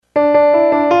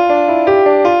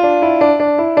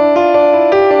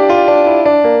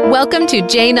Welcome to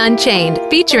Jane Unchained,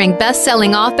 featuring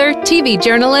best-selling author, TV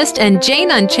journalist, and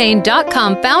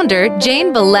JaneUnchained.com founder,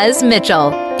 Jane Velez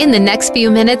Mitchell. In the next few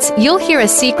minutes, you'll hear a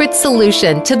secret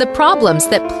solution to the problems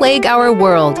that plague our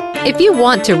world. If you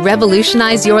want to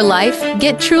revolutionize your life,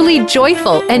 get truly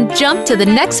joyful, and jump to the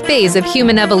next phase of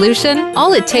human evolution,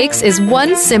 all it takes is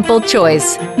one simple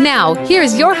choice. Now,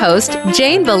 here's your host,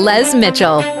 Jane Velez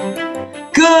Mitchell.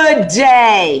 Good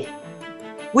day.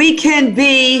 We can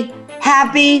be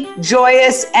happy,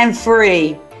 joyous, and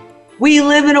free. We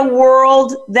live in a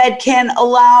world that can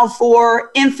allow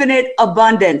for infinite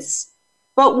abundance.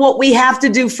 But what we have to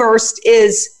do first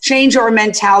is change our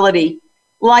mentality.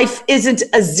 Life isn't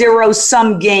a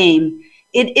zero-sum game.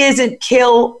 It isn't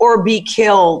kill or be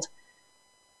killed.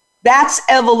 That's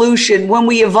evolution. When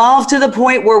we evolve to the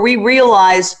point where we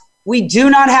realize we do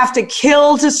not have to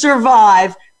kill to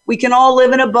survive, we can all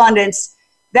live in abundance,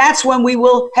 that's when we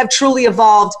will have truly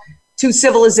evolved to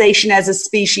civilization as a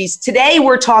species. Today,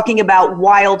 we're talking about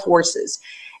wild horses.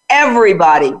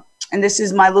 Everybody, and this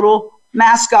is my little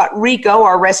mascot, Rico,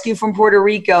 our rescue from Puerto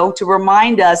Rico, to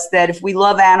remind us that if we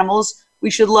love animals,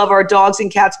 we should love our dogs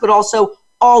and cats, but also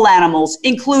all animals,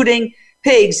 including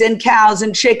pigs and cows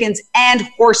and chickens and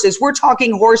horses. We're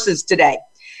talking horses today.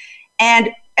 And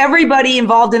everybody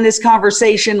involved in this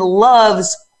conversation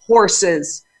loves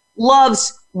horses,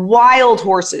 loves wild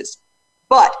horses.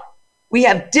 But we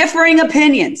have differing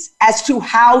opinions as to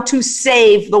how to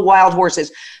save the wild horses.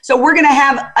 So we're going to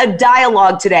have a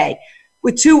dialogue today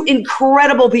with two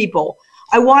incredible people.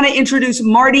 I want to introduce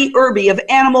Marty Irby of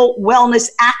Animal Wellness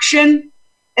Action,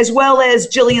 as well as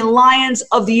Jillian Lyons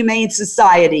of the Humane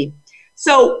Society.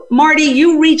 So Marty,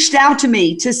 you reached out to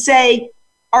me to say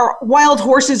our wild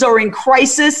horses are in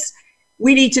crisis.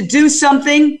 We need to do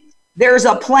something. There's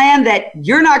a plan that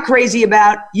you're not crazy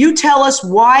about. You tell us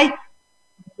why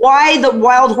the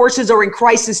wild horses are in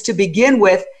crisis to begin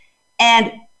with,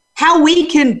 and how we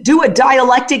can do a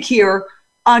dialectic here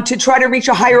to try to reach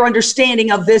a higher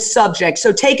understanding of this subject.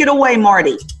 So take it away,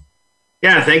 Marty.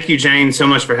 Yeah, thank you, Jane, so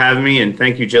much for having me, and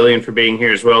thank you, Jillian, for being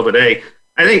here as well today.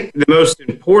 I think the most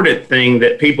important thing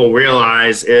that people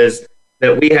realize is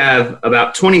that we have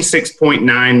about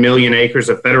 26.9 million acres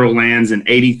of federal lands and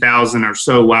 80,000 or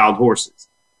so wild horses.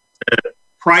 The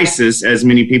crisis, as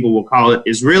many people will call it,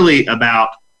 is really about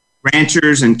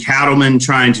ranchers and cattlemen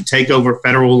trying to take over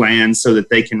federal lands so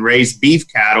that they can raise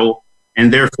beef cattle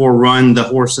and therefore run the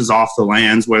horses off the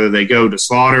lands, whether they go to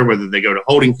slaughter, whether they go to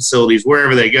holding facilities,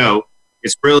 wherever they go.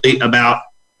 It's really about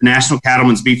the National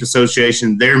Cattlemen's Beef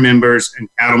Association, their members and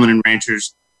cattlemen and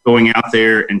ranchers going out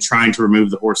there and trying to remove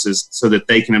the horses so that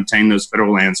they can obtain those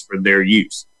federal lands for their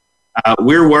use.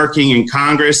 We're working in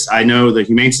Congress. I know the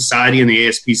Humane Society and the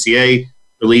ASPCA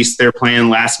released their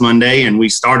plan last Monday, and we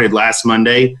started last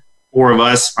Monday. 4 of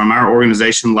us from our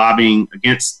organization lobbying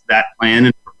against that plan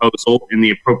and proposal in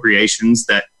the appropriations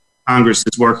that Congress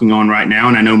is working on right now.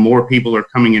 And I know more people are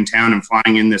coming in town and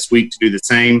flying in this week to do the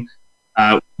same,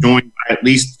 joined by at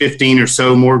least 15 or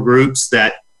so more groups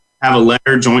that have a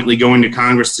letter jointly going to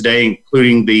Congress today,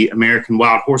 including the American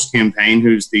Wild Horse Campaign,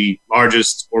 who's the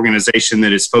largest organization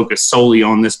that is focused solely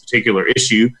on this particular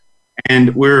issue.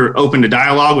 And we're open to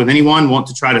dialogue with anyone want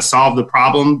to try to solve the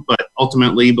problem, but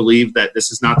ultimately believe that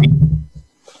this is not the.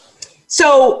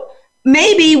 So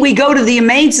maybe we go to the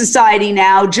Humane Society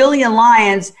now, Jillian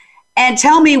Lyons, and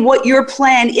tell me what your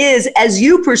plan is as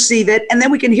you perceive it, and then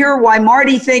we can hear why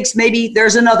Marty thinks maybe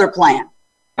there's another plan.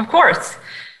 Of course.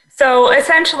 So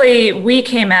essentially, we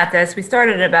came at this, we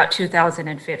started in about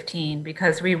 2015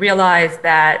 because we realized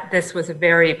that this was a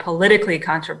very politically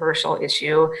controversial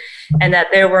issue and that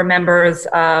there were members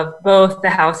of both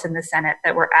the House and the Senate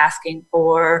that were asking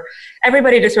for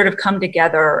everybody to sort of come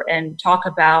together and talk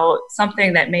about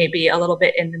something that may be a little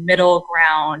bit in the middle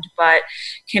ground, but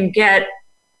can get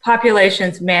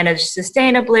populations managed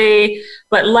sustainably,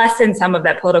 but lessen some of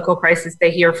that political crisis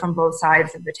they hear from both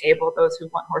sides of the table, those who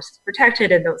want horses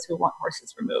protected and those who want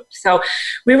horses removed. So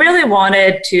we really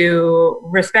wanted to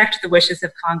respect the wishes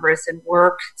of Congress and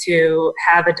work to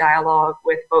have a dialogue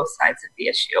with both sides of the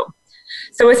issue.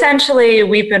 So essentially,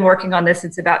 we've been working on this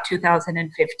since about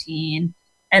 2015,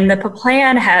 and the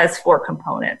plan has 4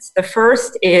 components. The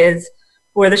first is,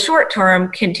 for the short term,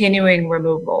 continuing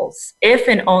removals, if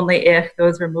and only if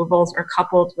those removals are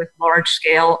coupled with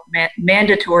large-scale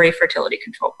mandatory fertility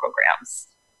control programs.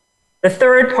 The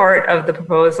third part of the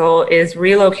proposal is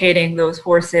relocating those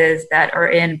horses that are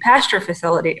in pasture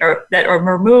facility or that are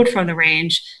removed from the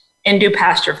range into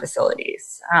pasture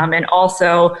facilities, and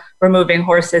also removing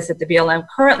horses that the BLM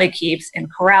currently keeps in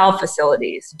corral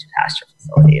facilities to pasture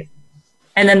facilities.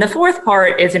 And then the fourth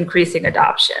part is increasing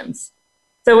adoptions.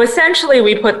 So essentially,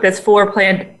 we put this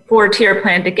four-tier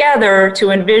plan together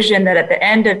to envision that at the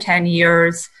end of 10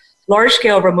 years,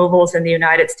 large-scale removals in the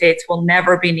United States will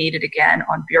never be needed again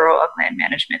on Bureau of Land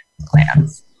Management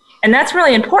plans. And that's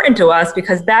really important to us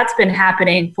because that's been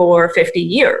happening for 50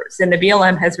 years. And the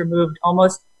BLM has removed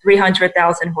almost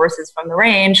 300,000 horses from the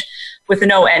range with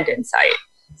no end in sight.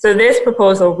 So this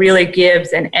proposal really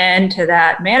gives an end to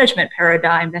that management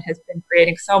paradigm that has been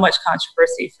creating so much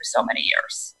controversy for so many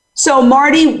years. So,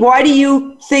 Marty, why do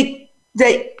you think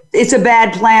that it's a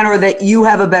bad plan or that you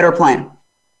have a better plan?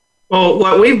 Well,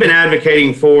 what we've been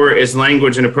advocating for is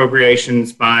language and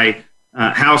appropriations by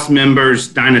House members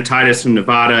Dinah Titus from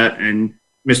Nevada and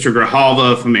Mr.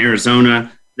 Grijalva from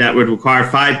Arizona that would require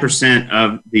 5%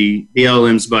 of the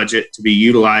BLM's budget to be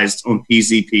utilized on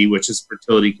PZP, which is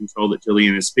fertility control that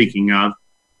Jillian is speaking of.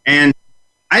 And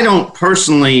I don't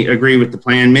personally agree with the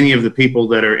plan. Many of the people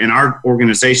that are in our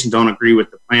organization don't agree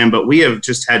with the plan, but we have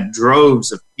just had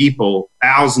droves of people,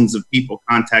 thousands of people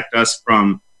contact us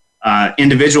from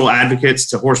individual advocates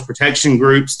to horse protection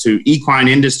groups to equine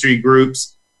industry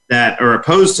groups that are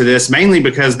opposed to this, mainly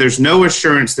because there's no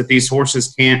assurance that these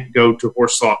horses can't go to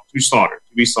to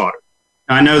be slaughtered.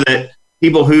 Now, I know that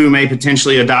people who may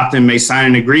potentially adopt them may sign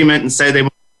an agreement and say they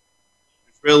want.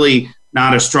 It's really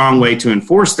not a strong way to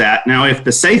enforce that. Now, if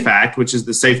the SAFE Act, which is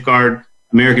the Safeguard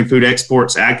American Food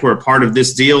Exports Act, were a part of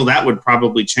this deal, that would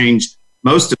probably change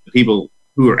most of the people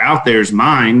who are out there's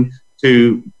mind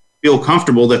to feel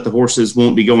comfortable that the horses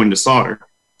won't be going to slaughter.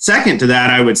 Second to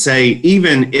that, I would say,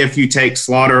 even if you take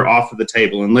slaughter off of the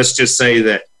table, and let's just say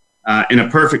that in a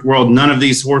perfect world, none of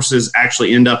these horses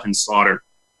actually end up in slaughter.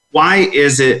 Why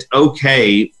is it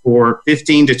okay for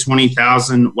 15 to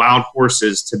 20,000 wild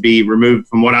horses to be removed,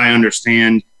 from what I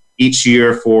understand, each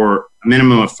year for a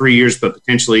minimum of 3 years, but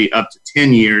potentially up to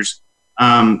 10 years,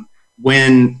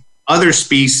 when other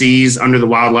species under the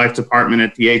Wildlife Department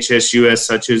at the HSUS,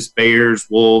 such as bears,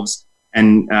 wolves,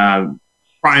 and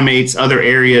primates, other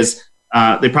areas,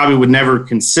 they probably would never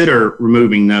consider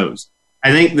removing those.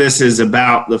 I think this is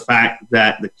about the fact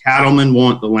that the cattlemen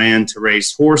want the land to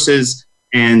raise horses,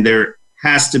 and there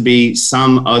has to be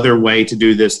some other way to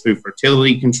do this through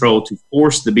fertility control to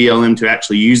force the BLM to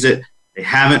actually use it. They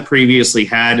haven't previously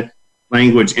had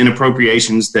language in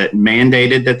appropriations that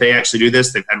mandated that they actually do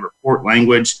this. They've had report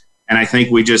language, and I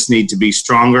think we just need to be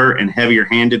stronger and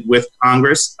heavier-handed with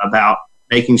Congress about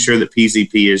making sure that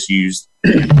PZP is used.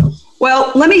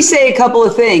 Well, let me say a couple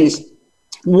of things.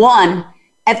 One,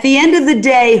 at the end of the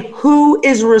day, who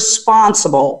is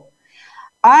responsible?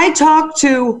 I talk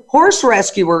to horse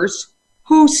rescuers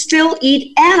who still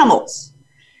eat animals,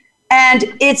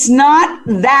 and it's not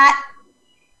that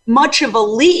much of a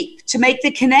leap to make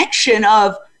the connection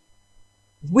of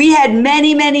we had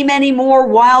many, many, many more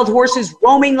wild horses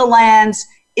roaming the lands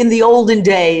in the olden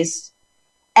days,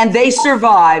 and they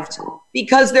survived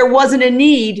because there wasn't a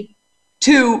need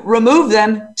to remove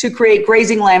them to create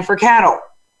grazing land for cattle.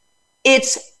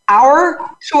 It's our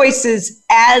choices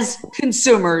as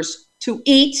consumers to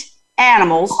eat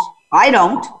animals. I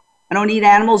don't eat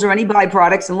animals or any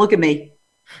byproducts, and look at me.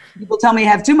 People tell me I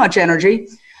have too much energy.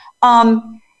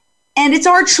 And it's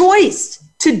our choice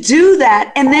to do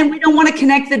that. And then we don't want to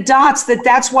connect the dots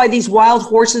that's why these wild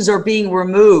horses are being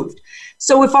removed.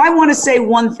 So if I want to say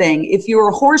one thing, if you're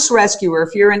a horse rescuer,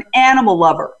 if you're an animal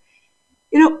lover,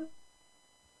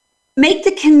 make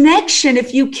the connection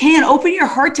if you can. Open your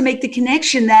heart to make the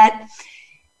connection that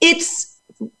it's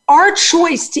our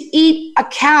choice to eat a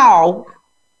cow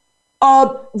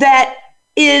that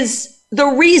is the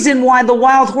reason why the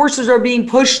wild horses are being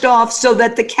pushed off so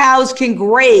that the cows can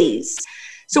graze.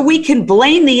 So we can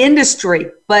blame the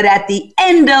industry, but at the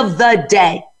end of the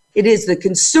day, it is the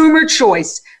consumer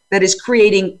choice that is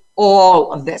creating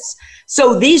all of this.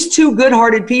 So these two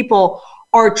good-hearted people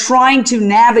are trying to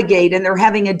navigate, and they're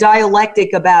having a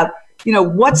dialectic about,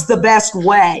 what's the best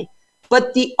way.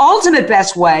 But the ultimate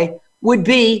best way would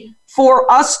be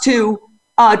for us to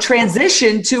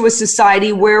transition to a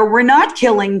society where we're not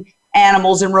killing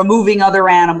animals and removing other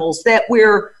animals, that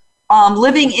we're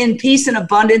living in peace and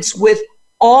abundance with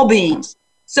all beings.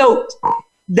 So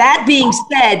that being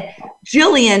said,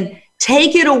 Jillian,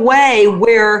 take it away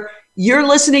where you're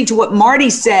listening to what Marty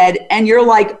said and you're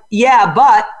like, yeah,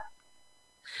 but.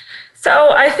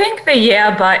 So I think the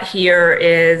yeah, but here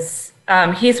is,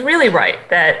 he's really right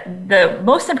that the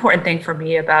most important thing for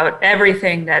me about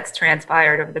everything that's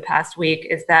transpired over the past week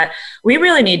is that we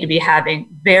really need to be having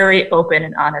very open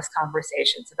and honest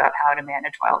conversations about how to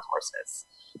manage wild horses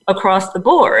across the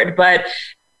board. But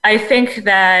I think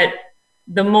that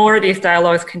the more these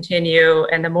dialogues continue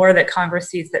and the more that Congress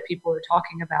sees that people are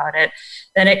talking about it,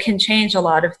 then it can change a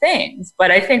lot of things.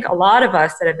 But I think a lot of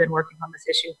us that have been working on this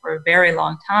issue for a very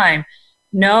long time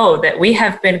know that we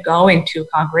have been going to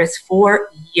Congress for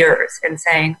years and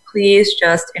saying, please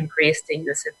just increase the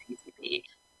use of PCB.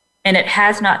 And it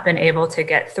has not been able to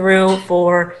get through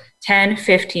for 10,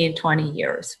 15, 20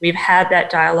 years. We've had that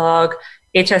dialogue.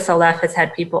 HSLF has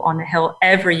had people on the Hill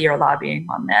every year lobbying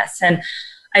on this. And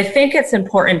I think it's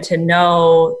important to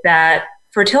know that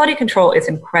fertility control is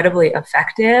incredibly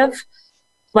effective,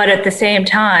 but at the same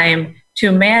time,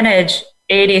 to manage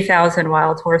 80,000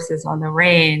 wild horses on the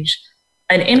range,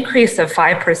 an increase of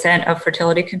 5% of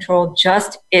fertility control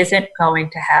just isn't going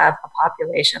to have a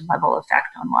population level effect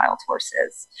on wild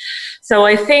horses. So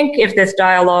I think if this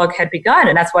dialogue had begun,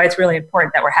 and that's why it's really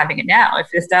important that we're having it now, if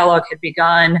this dialogue had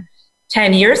begun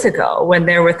 10 years ago when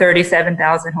there were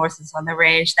 37,000 horses on the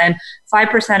range, then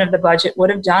 5% of the budget would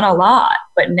have done a lot.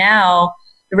 But now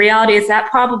the reality is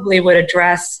that probably would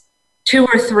address 2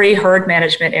 or 3 herd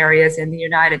management areas in the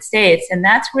United States. And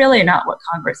that's really not what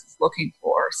Congress is looking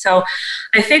for. So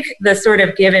I think the sort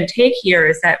of give and take here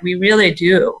is that we really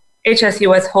do.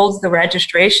 HSUS holds the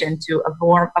registration to a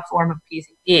form of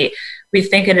PCB. We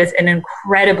think it is an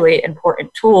incredibly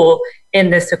important tool in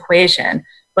this equation,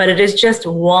 but it is just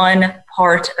one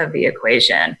part of the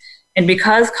equation. And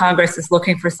because Congress is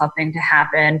looking for something to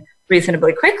happen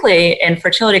reasonably quickly, and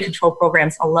fertility control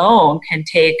programs alone can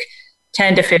take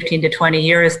 10 to 15 to 20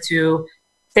 years to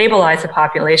stabilize the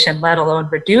population, let alone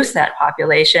reduce that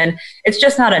population, it's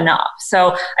just not enough.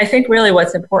 So I think really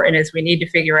what's important is we need to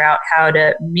figure out how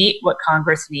to meet what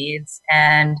Congress needs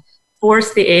and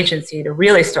force the agency to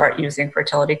really start using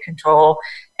fertility control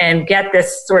and get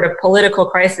this sort of political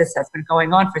crisis that's been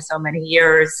going on for so many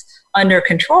years under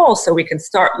control so we can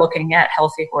start looking at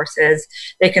healthy horses.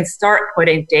 They can start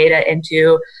putting data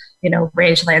into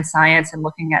rangeland science and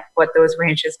looking at what those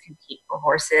ranges can keep for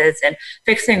horses and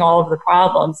fixing all of the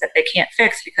problems that they can't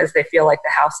fix because they feel like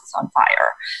the house is on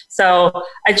fire. So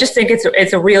I just think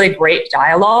it's a really great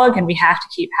dialogue and we have to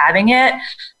keep having it.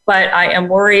 But I am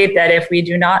worried that if we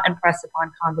do not impress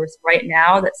upon Congress right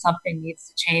now that something needs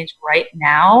to change right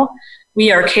now,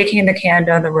 we are kicking the can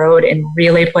down the road and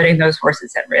really putting those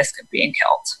horses at risk of being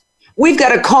killed. We've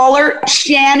got a caller,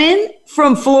 Shannon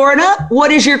from Florida. What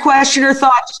is your question or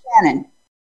thought, Shannon?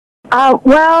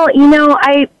 Well,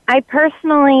 I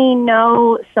personally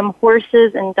know some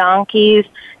horses and donkeys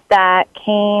that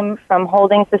came from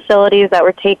holding facilities that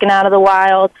were taken out of the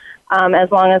wild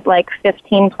as long as like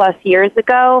 15 plus years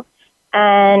ago.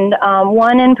 And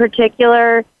one in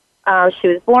particular, she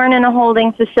was born in a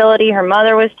holding facility. Her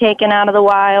mother was taken out of the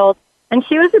wild. And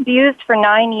she was abused for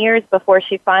 9 years before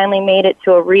she finally made it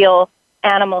to a real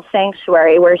animal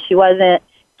sanctuary where she wasn't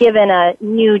given a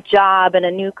new job and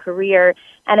a new career.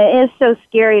 And it is so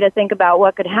scary to think about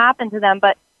what could happen to them.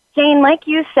 But Jane, like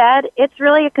you said, it's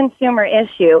really a consumer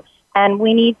issue. And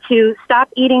we need to stop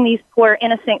eating these poor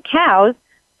innocent cows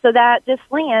so that this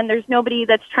land, there's nobody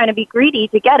that's trying to be greedy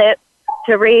to get it,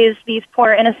 to raise these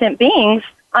poor innocent beings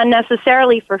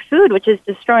unnecessarily for food, which is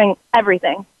destroying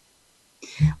everything.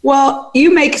 Well,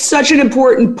 you make such an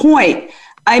important point.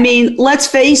 I mean, let's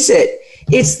face it.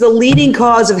 It's the leading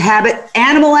cause of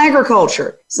animal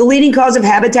agriculture. It's the leading cause of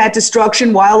habitat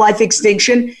destruction, wildlife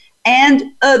extinction, and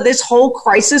this whole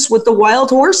crisis with the wild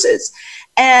horses.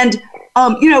 And,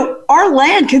 our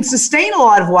land can sustain a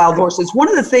lot of wild horses. One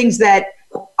of the things that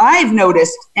I've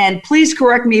noticed, and please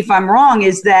correct me if I'm wrong,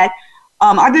 is that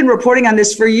I've been reporting on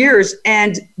this for years,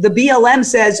 and the BLM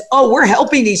says, oh, we're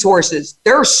helping these horses.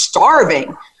 They're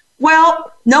starving.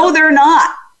 Well, no, they're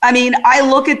not. I mean, I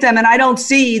look at them and I don't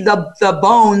see the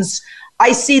bones.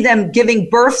 I see them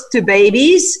giving birth to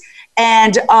babies,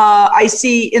 and I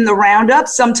see in the roundup,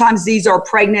 sometimes these are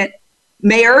pregnant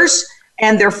mares,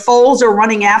 and their foals are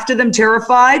running after them,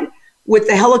 terrified, with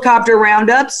the helicopter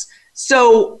roundups.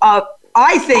 So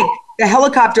I think the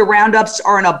helicopter roundups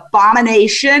are an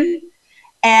abomination.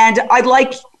 And I'd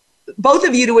like both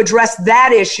of you to address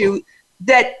that issue.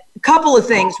 That couple of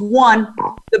things. One,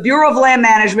 the Bureau of Land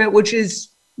Management, which is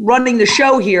running the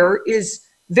show here, is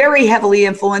very heavily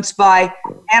influenced by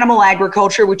animal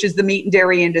agriculture, which is the meat and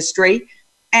dairy industry.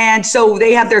 And so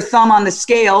they have their thumb on the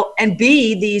scale. And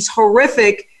B, these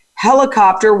horrific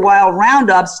helicopter wild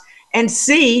roundups. And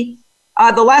C,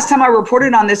 the last time I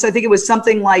reported on this, I think it was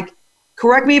something like,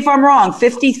 correct me if I'm wrong,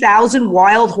 50,000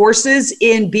 wild horses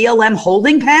in BLM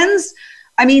holding pens?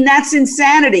 I mean, that's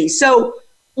insanity. So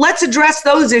let's address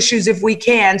those issues if we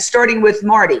can, starting with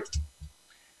Marty.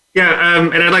 Yeah,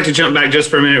 and I'd like to jump back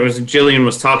just for a minute. As Jillian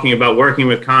was talking about working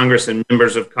with Congress and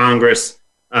members of Congress.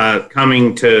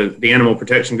 coming to the animal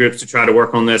protection groups to try to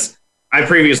work on this. I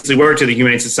previously worked at the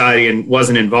Humane Society and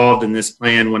wasn't involved in this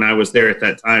plan when I was there at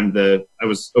that time. I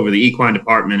was over the equine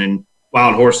department, and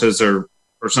wild horses are,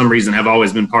 for some reason, have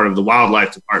always been part of the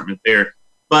wildlife department there.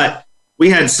 But we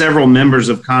had several members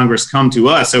of Congress come to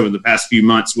us over the past few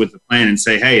months with the plan and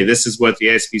say, hey, this is what the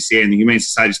ASPCA and the Humane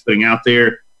Society is putting out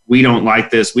there. We don't like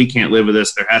this. We can't live with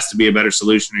this. There has to be a better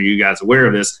solution. Are you guys aware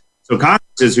of this? So Congress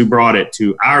is who brought it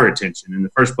to our attention in the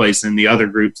first place, and the other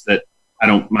groups that I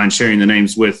don't mind sharing the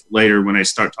names with later when I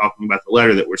start talking about the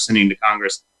letter that we're sending to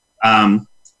Congress.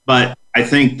 But I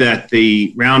think that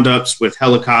the roundups with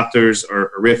helicopters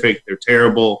are horrific. They're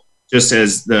terrible. Just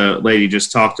as the lady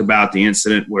just talked about the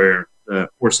incident where the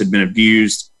horse had been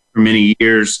abused for many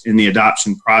years in the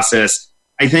adoption process.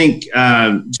 I think,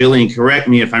 Jillian, correct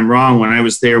me if I'm wrong, when I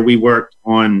was there, we worked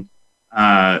on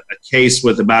a case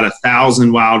with about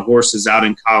 1,000 wild horses out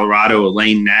in Colorado,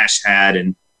 Elaine Nash had,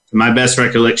 and to my best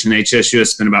recollection, HSU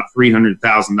has spent about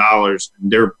 $300,000,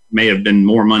 and there may have been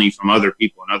more money from other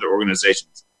people and other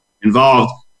organizations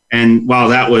involved. And while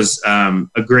that was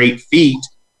a great feat,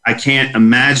 I can't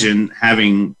imagine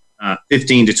having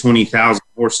 15 to 20,000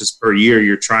 horses per year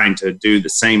you're trying to do the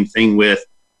same thing with,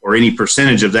 or any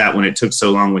percentage of that when it took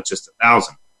so long with just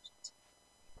 1,000.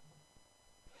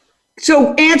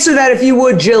 So answer that if you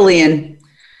would, Jillian.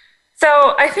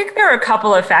 So I think there are a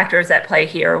couple of factors at play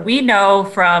here. We know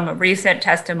from recent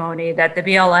testimony that the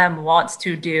BLM wants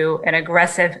to do an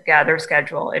aggressive gather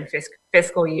schedule in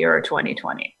fiscal year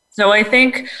 2020. So I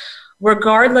think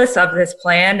regardless of this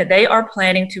plan, they are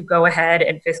planning to go ahead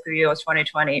in fiscal year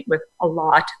 2020 with a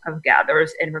lot of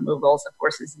gathers and removals of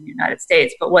horses in the United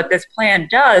States. But what this plan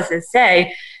does is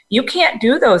say, you can't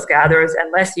do those gathers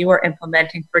unless you are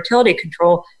implementing fertility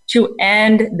control to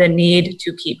end the need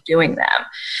to keep doing them.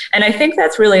 And I think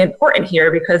that's really important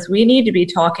here because we need to be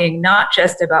talking not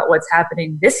just about what's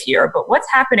happening this year, but what's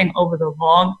happening over the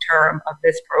long term of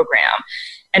this program.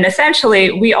 And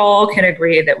essentially, we all can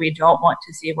agree that we don't want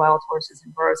to see wild horses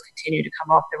and burros continue to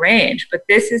come off the range. But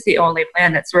this is the only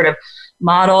plan that's sort of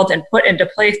modeled and put into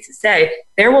place to say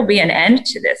there will be an end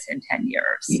to this in 10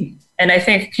 years. Mm-hmm. And I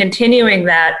think continuing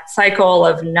that cycle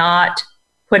of not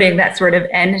putting that sort of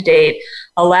end date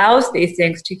allows these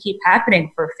things to keep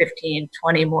happening for 15,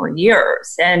 20 more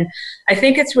years. And I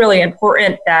think it's really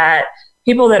important that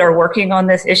people that are working on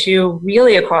this issue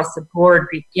really across the board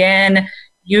begin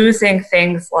using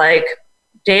things like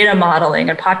data modeling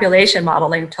and population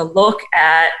modeling to look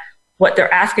at what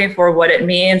they're asking for, what it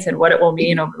means, and what it will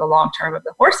mean over the long term of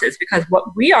the horses. Because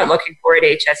what we are looking for at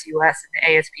HSUS and the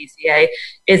ASPCA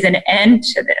is an end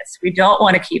to this. We don't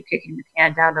want to keep kicking the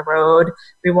can down the road.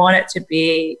 We want it to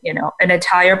be, an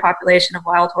entire population of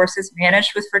wild horses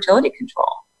managed with fertility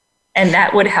control. And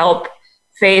that would help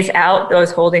phase out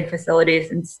those holding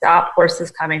facilities and stop horses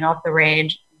coming off the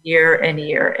range year and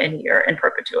year and year in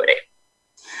perpetuity.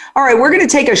 All right, we're going to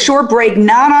take a short break,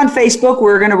 not on Facebook.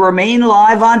 We're going to remain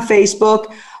live on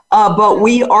Facebook, but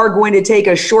we are going to take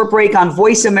a short break on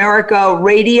Voice America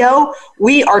Radio.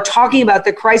 We are talking about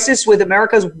the crisis with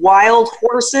America's wild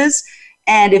horses.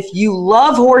 And if you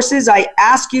love horses, I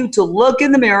ask you to look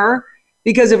in the mirror,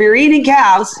 because if you're eating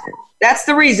cows, that's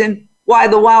the reason why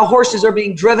the wild horses are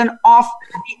being driven off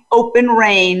the open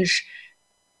range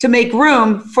to make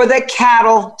room for the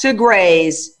cattle to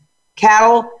graze.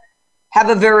 Cattle have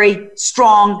a very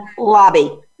strong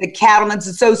lobby. The Cattlemen's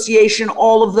Association,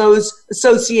 all of those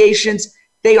associations,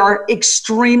 they are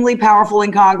extremely powerful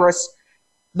in Congress.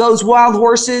 Those wild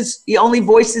horses, the only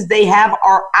voices they have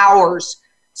are ours.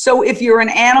 So if you're an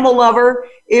animal lover,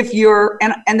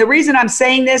 and the reason I'm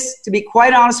saying this, to be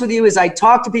quite honest with you, is I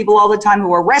talk to people all the time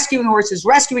who are rescuing horses,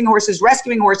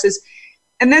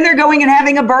 and then they're going and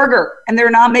having a burger, and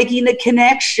they're not making the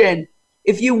connection.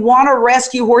 If you want to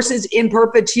rescue horses in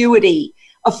perpetuity,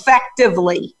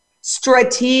 effectively,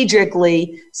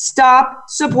 strategically, stop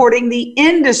supporting the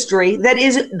industry that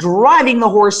is driving the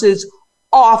horses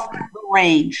off the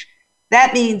range.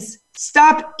 That means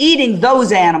stop eating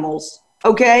those animals,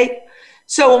 okay?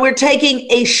 So we're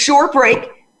taking a short break.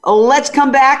 Let's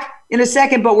come back in a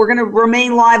second, but we're going to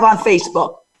remain live on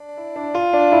Facebook.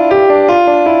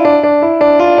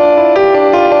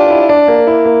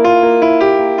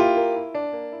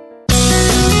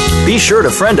 Be sure to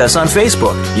friend us on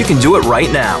Facebook. You can do it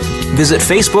right now. Visit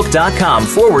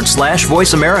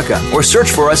facebook.com/Voice America or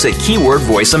search for us at keyword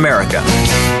Voice America.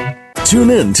 Tune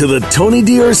in to the Tony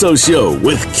D'Urso Show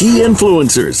with key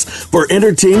influencers for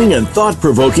entertaining and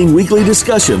thought-provoking weekly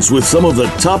discussions with some of the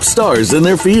top stars in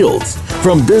their fields.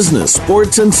 From business,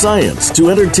 sports, and science to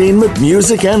entertainment,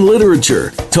 music, and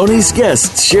literature, Tony's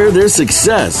guests share their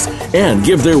success and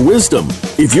give their wisdom.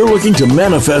 If you're looking to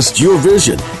manifest your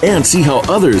vision and see how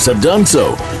others have done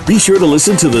so, be sure to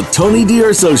listen to the Tony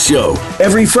D'Urso Show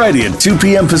every Friday at 2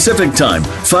 p.m. Pacific Time,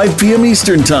 5 p.m.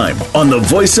 Eastern Time on the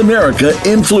Voice America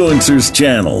Influencers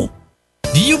channel.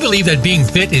 Do you believe that being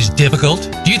fit is difficult?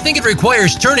 Do you think it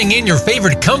requires turning in your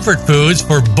favorite comfort foods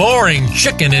for boring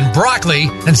chicken and broccoli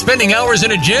and spending hours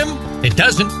in a gym? It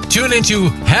doesn't. Tune into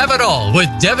Have It All with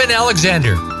Devin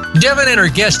Alexander. Devin and her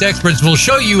guest experts will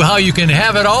show you how you can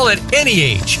have it all at any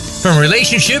age, from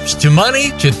relationships to money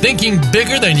to thinking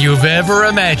bigger than you've ever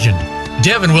imagined.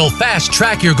 Devin will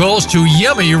fast-track your goals to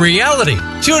yummy reality.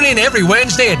 Tune in every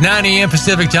Wednesday at 9 a.m.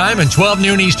 Pacific Time and 12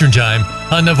 noon Eastern Time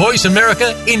on the Voice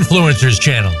America Influencers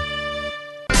channel.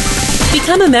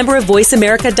 Become a member of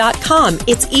VoiceAmerica.com.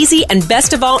 It's easy, and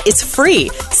best of all, it's free.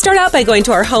 Start out by going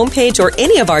to our homepage or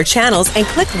any of our channels and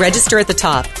click Register at the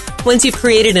top. Once you've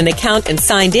created an account and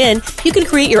signed in, you can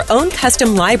create your own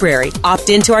custom library, opt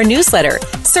into our newsletter,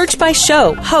 search by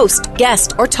show, host,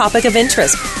 guest, or topic of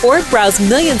interest, or browse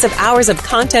millions of hours of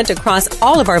content across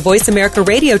all of our Voice America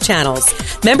radio channels.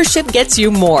 Membership gets you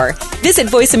more. Visit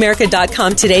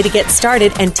VoiceAmerica.com today to get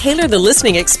started and tailor the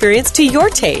listening experience to your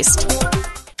taste.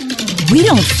 We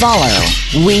don't follow,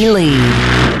 we lead.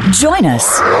 Join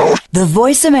us, the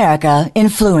Voice America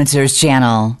Influencers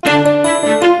channel.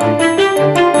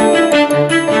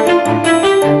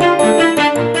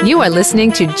 You are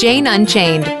listening to Jane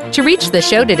Unchained. To reach the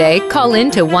show today, call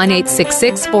in to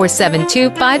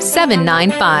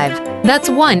 1-866-472-5795. That's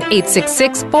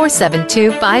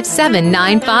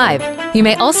 1-866-472-5795. You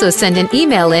may also send an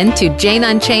email in to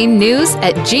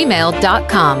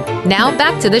janeunchainednews@gmail.com. Now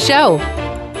back to the show.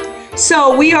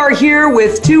 So we are here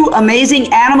with two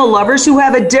amazing animal lovers who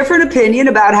have a different opinion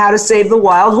about how to save the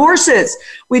wild horses.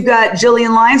 We've got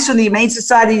Jillian Lyons from the Humane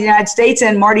Society of the United States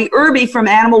and Marty Irby from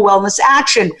Animal Wellness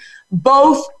Action.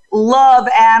 Both love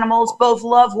animals, both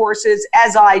love horses,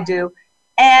 as I do.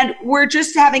 And we're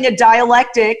just having a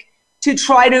dialectic to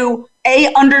try to,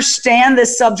 A, understand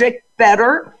this subject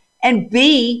better, and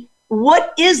B,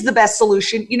 what is the best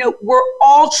solution? You know, we're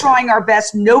all trying our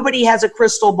best. Nobody has a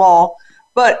crystal ball,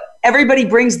 but everybody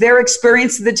brings their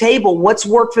experience to the table. What's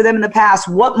worked for them in the past?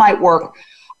 What might work?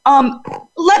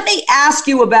 Let me ask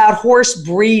you about horse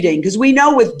breeding, because we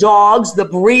know with dogs, the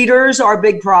breeders are a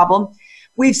big problem.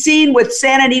 We've seen with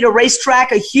Santa Anita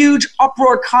Racetrack a huge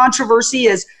uproar controversy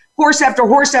as horse after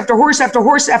horse after horse after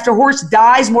horse after horse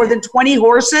dies, more than 20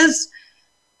 horses.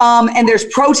 And there's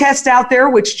protests out there,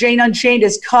 which Jane Unchained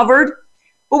has covered.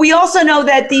 But we also know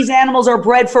that these animals are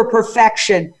bred for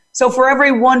perfection. So for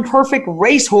every one perfect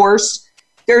racehorse,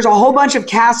 there's a whole bunch of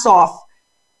casts off.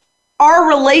 Our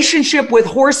relationship with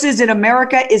horses in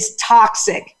America is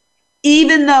toxic,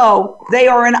 even though they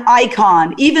are an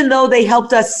icon, even though they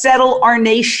helped us settle our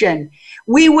nation.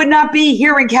 We would not be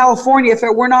here in California if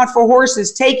it were not for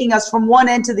horses taking us from one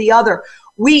end to the other.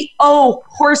 We owe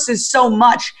horses so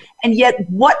much, and yet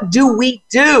what do?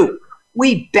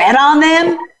 We bet on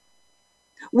them.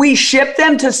 We ship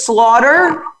them to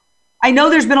slaughter. I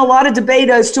know there's been a lot of debate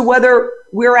as to whether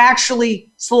we're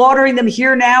actually slaughtering them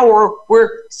here now or we're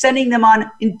sending them on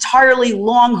entirely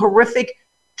long, horrific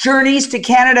journeys to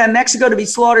Canada and Mexico to be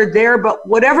slaughtered there. But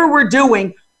whatever we're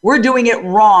doing it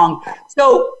wrong.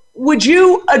 So would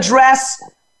you address,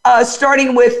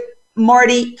 starting with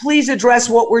Marty, please address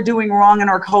what we're doing wrong in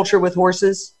our culture with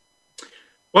horses?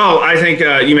 Well, I think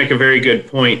you make a very good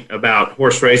point about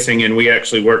horse racing, and we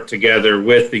actually work together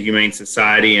with the Humane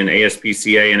Society and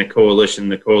ASPCA and the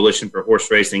Coalition for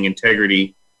Horse Racing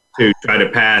Integrity, to try to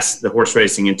pass the Horse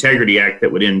Racing Integrity Act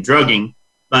that would end drugging.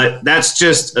 But that's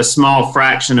just a small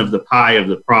fraction of the pie of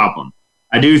the problem.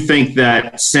 I do think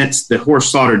that since the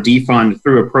horse slaughter defund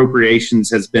through appropriations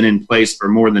has been in place for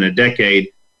more than a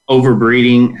decade,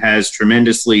 overbreeding has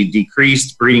tremendously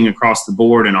decreased. Breeding across the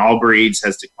board in all breeds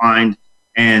has declined.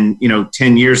 And,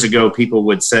 10 years ago, people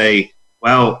would say,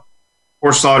 well,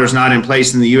 horse slaughter is not in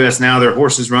place in the U.S. now. There are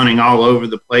horses running all over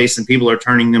the place and people are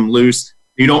turning them loose.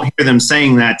 You don't hear them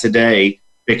saying that today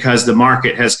because the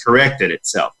market has corrected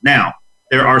itself. Now,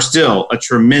 there are still a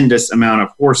tremendous amount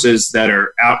of horses that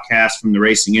are outcast from the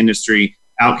racing industry,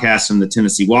 outcast from the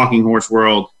Tennessee walking horse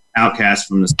world, outcast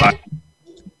from the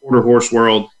quarter horse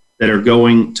world, that are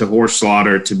going to horse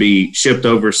slaughter to be shipped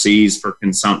overseas for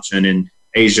consumption in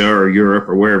Asia or Europe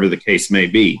or wherever the case may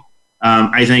be.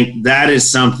 I think that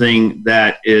is something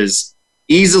that is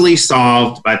easily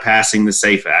solved by passing the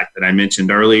SAFE Act that I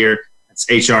mentioned earlier. It's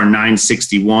H.R.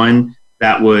 961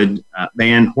 that would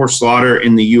ban horse slaughter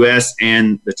in the U.S.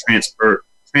 and the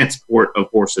transport of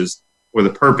horses for the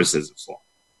purposes of slaughter.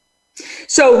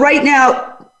 So right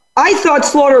now, I thought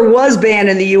slaughter was banned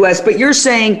in the U.S., but you're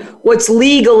saying what's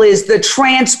legal is the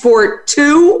transport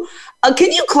to?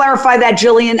 Can you clarify that,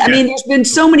 Jillian? I mean, there's been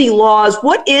so many laws.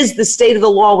 What is the state of the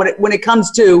law when it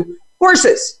comes to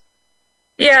horses?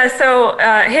 Yeah, so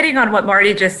hitting on what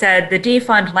Marty just said, the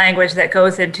defund language that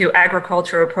goes into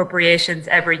agriculture appropriations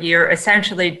every year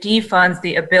essentially defunds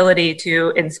the ability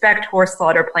to inspect horse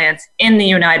slaughter plants in the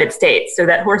United States so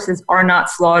that horses are not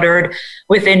slaughtered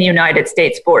within United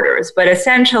States borders. But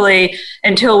essentially,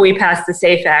 until we pass the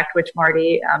SAFE Act, which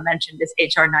Marty mentioned is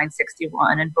HR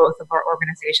 961, and both of our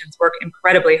organizations work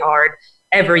incredibly hard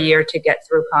every year to get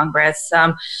through Congress,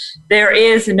 there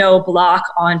is no block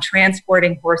on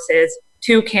transporting horses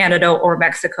to Canada or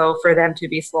Mexico for them to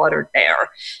be slaughtered there.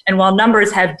 And while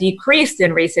numbers have decreased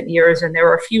in recent years and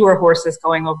there are fewer horses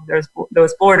going over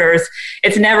those borders,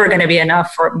 it's never going to be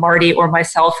enough for Marty or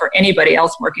myself or anybody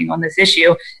else working on this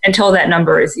issue until that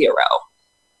number is zero.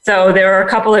 So there are a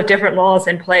couple of different laws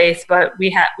in place, but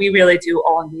we really do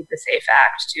all need the SAFE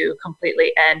Act to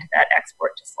completely end that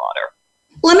export to slaughter.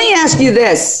 Let me ask you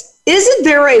this. Isn't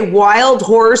there a Wild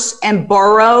Horse and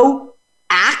Burro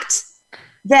Act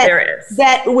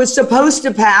that was supposed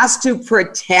to pass to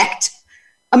protect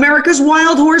America's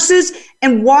wild horses?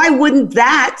 And why wouldn't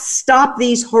that stop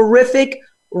these horrific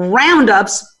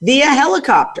roundups via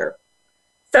helicopter?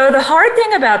 So the hard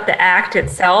thing about the act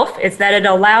itself is that it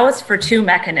allows for two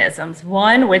mechanisms.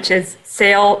 One, which is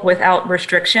sale without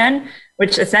restriction,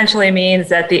 which essentially means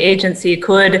that the agency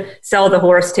could sell the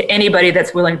horse to anybody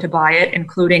that's willing to buy it,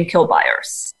 including kill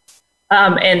buyers.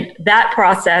 And that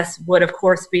process would, of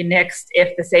course, be nixed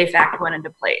if the SAFE Act went into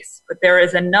place. But there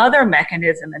is another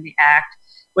mechanism in the Act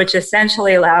which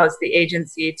essentially allows the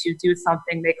agency to do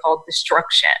something they call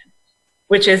destruction,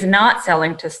 which is not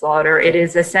selling to slaughter. It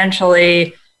is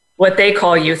essentially what they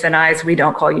call euthanize. We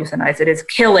don't call euthanize. It is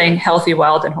killing healthy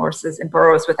wild horses in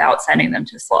burrows without sending them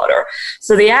to slaughter.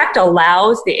 So the Act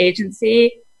allows the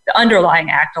agency, the underlying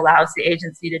Act allows the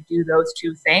agency to do those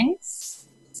two things.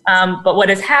 But what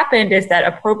has happened is that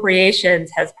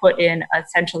appropriations has put in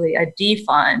essentially a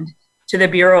defund to the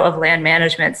Bureau of Land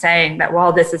Management saying that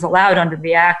while this is allowed under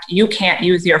the Act, you can't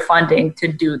use your funding to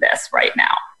do this right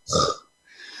now.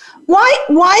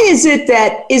 Why is it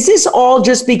that, is this all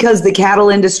just because the cattle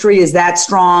industry is that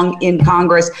strong in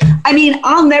Congress? I mean,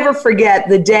 I'll never forget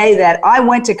the day that I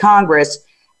went to Congress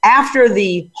after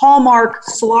the Hallmark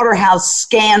slaughterhouse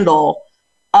scandal,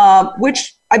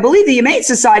 which I believe the Humane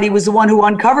Society was the one who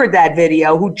uncovered that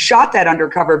video, who shot that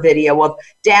undercover video of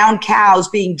downed cows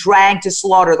being dragged to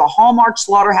slaughter, the Hallmark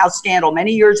slaughterhouse scandal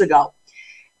many years ago.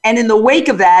 And in the wake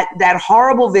of that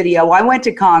horrible video, I went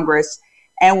to Congress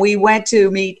and we went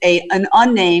to meet an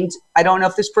unnamed, I don't know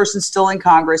if this person's still in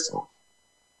Congress,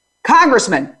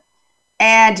 congressman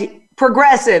and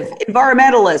progressive,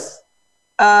 environmentalist,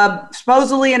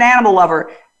 supposedly an animal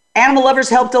lover. Animal lovers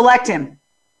helped elect him.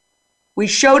 We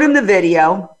showed him the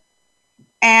video,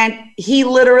 and he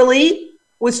literally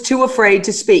was too afraid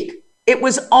to speak. It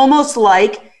was almost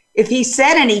like if he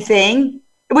said anything,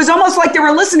 it was almost like there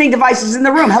were listening devices in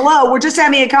the room. Hello, we're just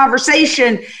having a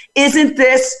conversation. Isn't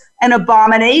this an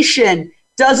abomination?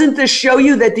 Doesn't this show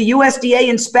you that the USDA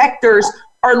inspectors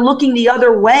are looking the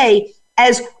other way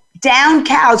as downed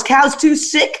cows too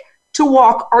sick to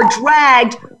walk, are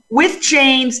dragged with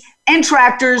chains and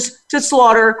tractors to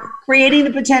slaughter, creating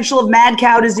the potential of mad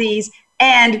cow disease,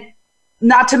 and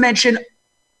not to mention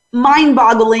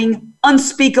mind-boggling,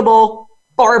 unspeakable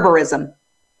barbarism.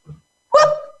 Whoop,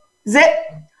 zip.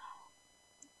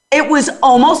 It was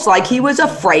almost like he was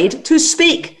afraid to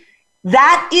speak.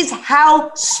 That is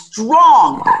how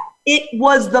strong. It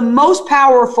was the most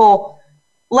powerful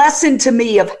lesson to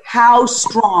me of how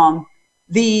strong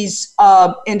these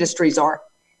industries are.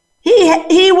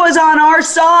 He was on our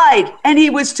side, and he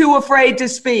was too afraid to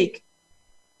speak.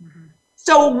 Mm-hmm.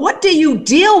 So what do you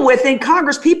deal with in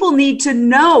Congress? People need to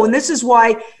know, and this is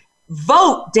why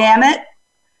vote, damn it.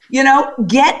 You know,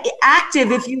 get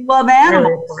active if you love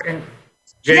animals.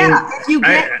 Jane, yeah, if you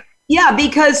get,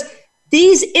 because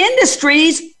these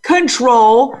industries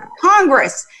control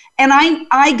Congress. And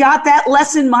I got that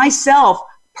lesson myself,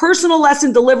 personal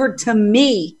lesson delivered to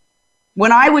me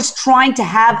when I was trying to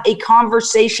have a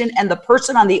conversation and the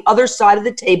person on the other side of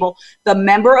the table, the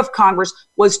member of Congress,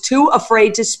 was too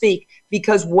afraid to speak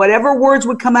because whatever words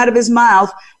would come out of his mouth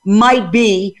might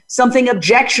be something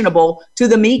objectionable to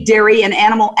the meat, dairy, and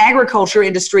animal agriculture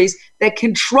industries that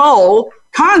control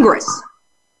Congress.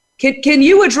 Can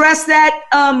you address that,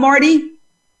 Marty?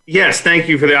 Yes, thank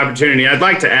you for the opportunity. I'd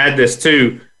like to add this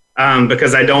too,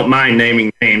 because I don't mind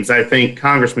naming names. I think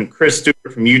Congressman Chris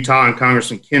Stewart from Utah and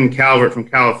Congressman Ken Calvert from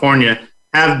California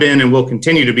have been and will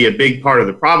continue to be a big part of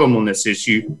the problem on this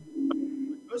issue. What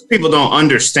most people don't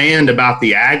understand about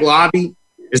the ag lobby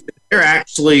is that they're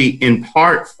actually in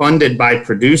part funded by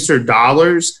producer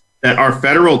dollars that are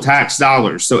federal tax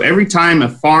dollars. So every time a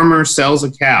farmer sells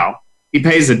a cow, he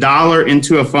pays $1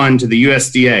 into a fund to the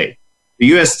USDA.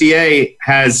 The USDA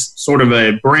has sort of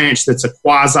a branch that's a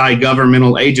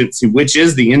quasi-governmental agency, which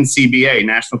is the NCBA,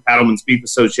 National Cattlemen's Beef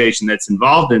Association, that's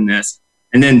involved in this.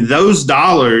 And then those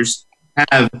dollars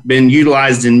have been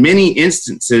utilized in many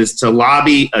instances to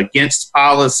lobby against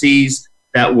policies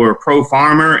that were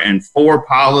pro-farmer and for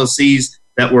policies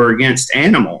that were against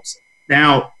animals.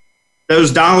 Now,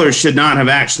 those dollars should not have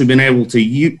actually been able to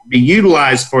be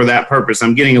utilized for that purpose.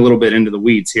 I'm getting a little bit into the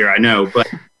weeds here, I know, but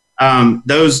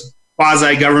those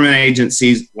quasi-government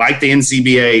agencies like the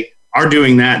NCBA are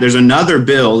doing that. There's another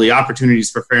bill, the Opportunities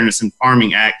for Fairness in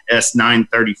Farming Act,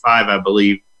 S935, I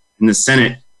believe, in the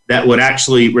Senate, that would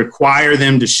actually require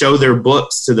them to show their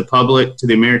books to the public, to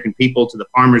the American people, to the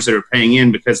farmers that are paying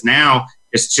in, because now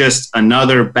it's just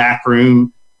another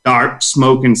backroom, dark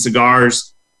smoke and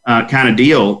cigars kind of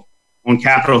deal on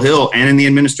Capitol Hill and in the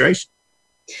administration.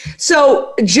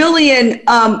 So, Jillian,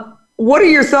 what are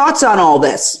your thoughts on all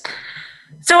this?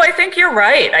 So I think you're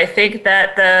right. I think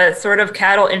that the sort of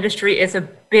cattle industry is a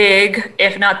big,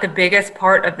 if not the biggest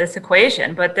part of this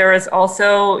equation, but there is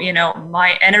also,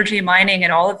 my energy mining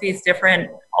and all of these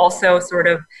different also sort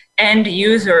of end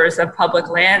users of public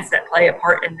lands that play a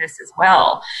part in this as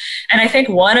well. And I think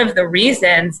one of the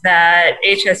reasons that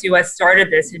HSUS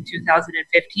started this in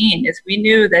 2015 is we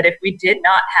knew that if we did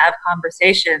not have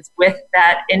conversations with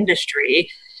that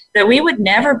industry, that we would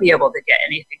never be able to get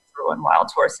anything through on wild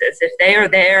horses. If they are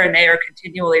there and they are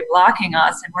continually blocking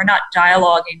us and we're not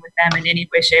dialoguing with them in any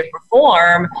way, shape, or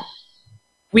form,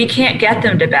 we can't get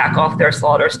them to back off their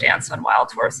slaughter stance on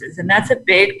wild horses. And that's a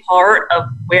big part of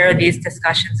where these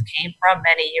discussions came from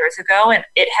many years ago. And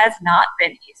it has not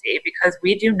been easy because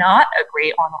we do not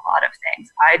agree on a lot of things.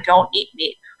 I don't eat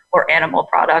meat or animal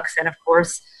products. And of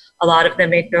course, a lot of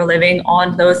them make their living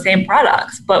on those same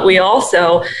products. But we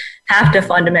also have to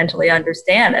fundamentally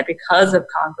understand that because of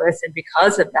Congress and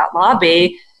because of that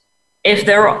lobby, if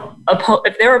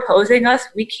they're opposing us,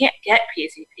 we can't get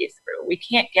PCP through. We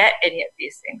can't get any of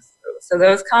these things through. So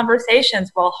those conversations,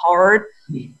 while hard,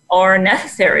 are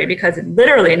necessary because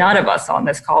literally none of us on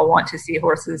this call want to see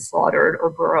horses slaughtered or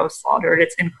burros slaughtered.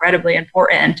 It's incredibly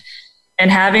important.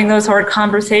 And having those hard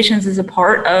conversations is a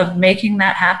part of making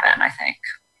that happen, I think.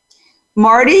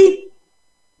 Marty?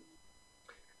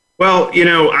 Well,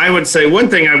 I would say one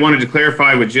thing I wanted to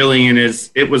clarify with Jillian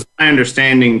is it was my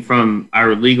understanding from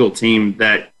our legal team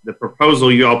that the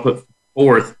proposal you all put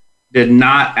forth did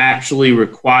not actually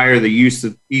require the use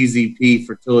of PZP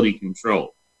fertility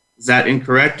control. Is that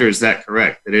incorrect or is that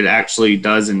correct, that it actually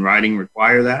does in writing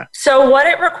require that? So what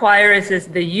it requires is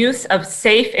the use of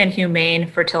safe and humane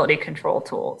fertility control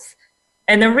tools.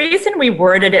 And the reason we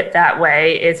worded it that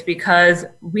way is because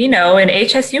we know, and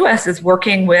HSUS is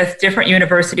working with different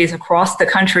universities across the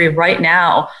country right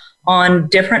now on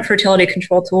different fertility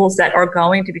control tools that are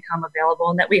going to become available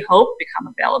and that we hope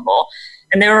become available.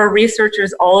 And there are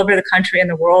researchers all over the country and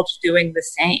the world doing the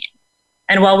same.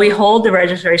 And while we hold the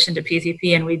registration to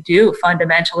PZP, and we do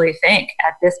fundamentally think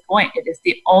at this point it is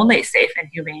the only safe and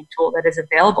humane tool that is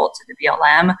available to the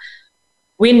BLM,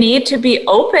 we need to be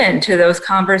open to those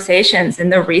conversations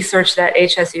and the research that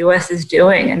HSUS is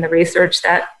doing and the research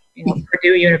that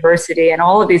Purdue University and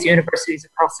all of these universities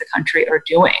across the country are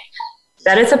doing.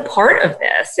 That is a part of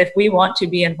this. If we want to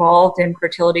be involved in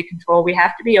fertility control, we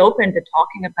have to be open to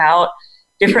talking about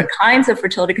different kinds of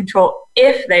fertility control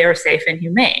if they are safe and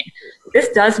humane. This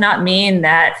does not mean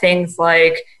that things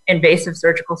like invasive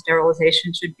surgical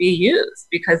sterilization should be used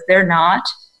because they're not.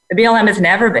 The BLM has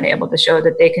never been able to show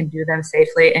that they can do them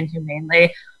safely and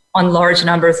humanely on large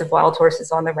numbers of wild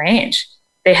horses on the range.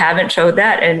 They haven't showed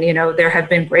that. And, there have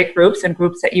been great groups and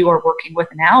groups that you are working with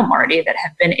now, Marty, that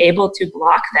have been able to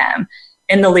block them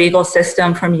in the legal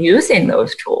system from using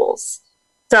those tools.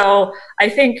 So I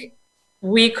think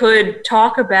we could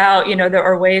talk about, there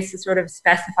are ways to sort of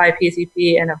specify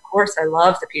PZP. And of course, I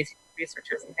love the PZP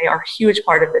researchers and they are a huge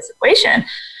part of this equation.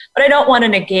 But I don't want to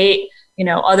negate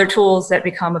other tools that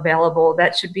become available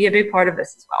that should be a big part of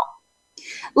this as well.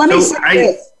 Let me say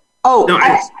this.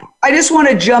 I just want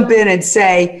to jump in and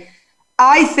say,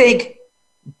 I think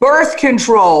birth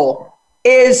control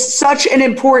is such an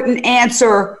important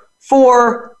answer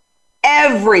for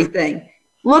everything.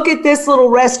 Look at this little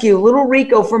rescue, little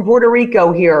Rico from Puerto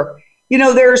Rico here. You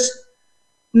know, there's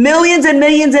millions and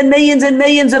millions and millions and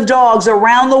millions of dogs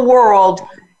around the world,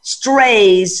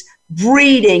 strays,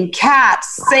 breeding,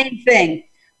 cats, same thing.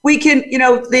 We can, you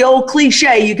know, the old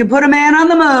cliche, you can put a man on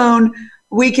the moon.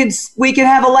 We can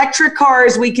have electric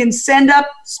cars. We can send up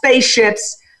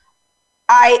spaceships.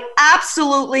 I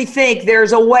absolutely think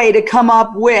there's a way to come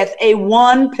up with a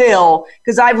one pill,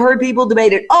 because I've heard people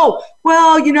debate it. Oh,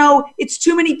 well, you know, it's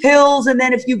too many pills. And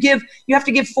then if you have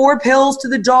to give 4 pills to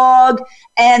the dog,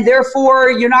 and therefore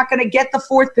you're not going to get the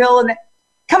 4th pill. And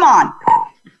come on.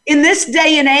 In this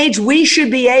day and age, we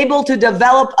should be able to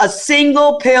develop a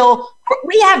single pill.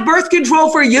 We have birth control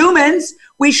for humans.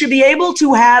 We should be able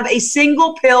to have a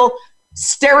single pill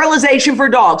sterilization for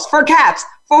dogs, for cats,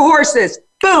 for horses.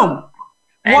 Boom.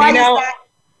 And why is that?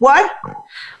 What?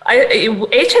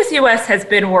 HSUS has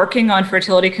been working on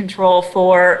fertility control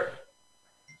for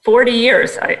 40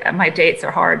 years. My dates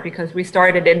are hard because we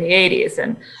started in the 80s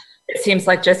and it seems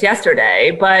like just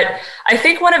yesterday. But I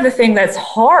think one of the things that's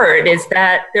hard is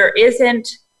that there isn't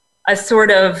a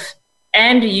sort of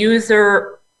end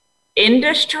user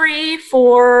industry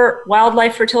for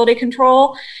wildlife fertility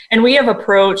control. And we have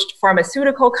approached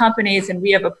pharmaceutical companies and we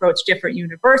have approached different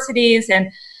universities,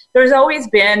 and there's always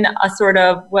been a sort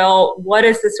of, well, what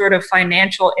is the sort of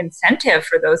financial incentive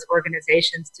for those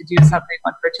organizations to do something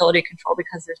on fertility control,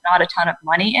 because there's not a ton of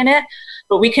money in it.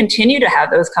 But we continue to have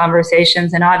those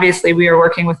conversations. And obviously we are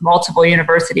working with multiple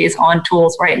universities on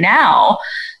tools right now.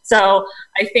 So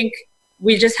I think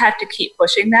we just have to keep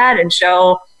pushing that and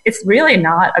show it's really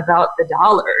not about the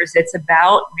dollars. It's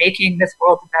about making this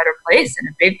world a better place. And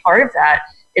a big part of that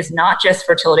is not just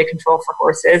fertility control for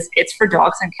horses, it's for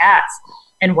dogs and cats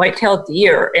and white-tailed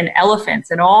deer and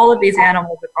elephants and all of these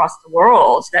animals across the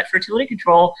world, that fertility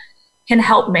control can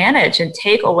help manage and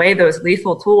take away those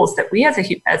lethal tools that we as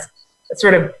a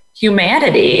sort of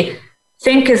humanity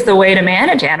think is the way to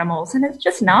manage animals. And it's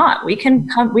just not. We can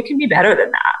be better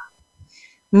than that.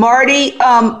 Marty,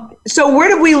 so where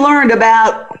have we learned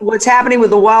about what's happening with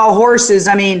the wild horses?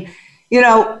 I mean, you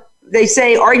know, they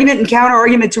say argument and counter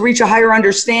argument to reach a higher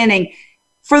understanding.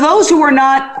 For those who are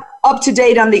not up to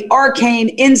date on the arcane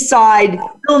inside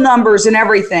bill numbers and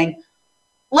everything,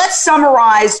 let's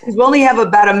summarize, because we only have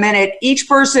about a minute. Each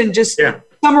person just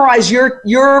summarize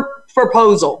your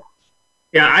proposal.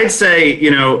 Yeah, I'd say,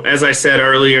 you know, as I said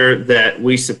earlier, that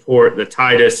we support the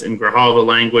Titus and Grijalva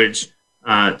language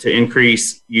to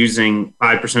increase using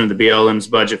 5% of the BLM's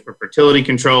budget for fertility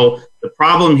control. The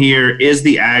problem here is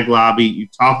the ag lobby. You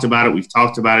talked about it. We've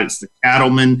talked about it. It's the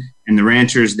cattlemen and the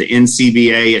ranchers, the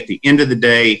NCBA. At the end of the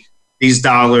day, these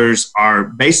dollars are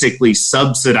basically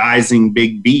subsidizing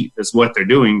big beef is what they're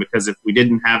doing, because if we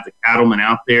didn't have the cattlemen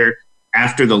out there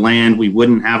after the land, we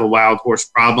wouldn't have a wild horse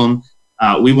problem.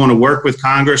 We want to work with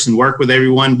Congress and work with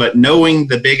everyone, but knowing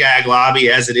the big ag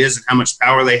lobby as it is and how much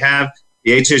power they have,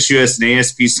 the HSUS and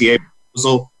ASPCA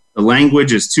proposal, the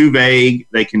language is too vague.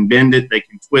 They can bend it, they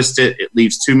can twist it. It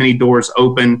leaves too many doors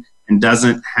open and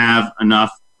doesn't have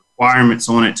enough requirements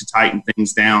on it to tighten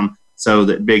things down so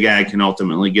that big ag can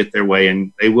ultimately get their way,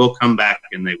 and they will come back,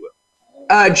 and they will.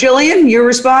 Jillian, your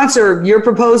response or your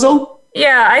proposal?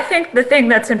 Yeah, I think the thing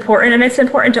that's important, and it's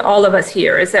important to all of us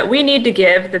here, is that we need to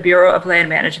give the Bureau of Land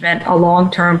Management a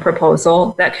long-term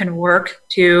proposal that can work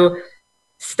to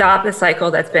stop the cycle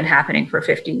that's been happening for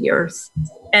 50 years.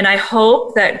 And I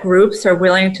hope that groups are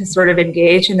willing to sort of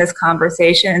engage in this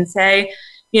conversation and say,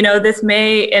 you know, this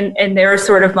may, in their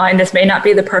sort of mind, this may not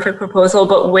be the perfect proposal,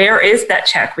 but where is that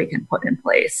check we can put in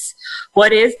place?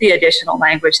 What is the additional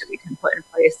language that we can put in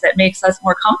place that makes us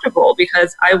more comfortable?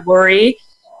 Because I worry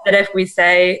that if we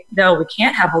say, no, we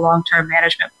can't have a long-term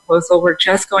management proposal, we're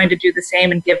just going to do the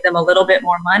same and give them a little bit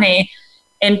more money.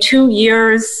 In 2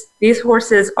 years, these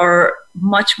horses are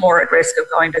much more at risk of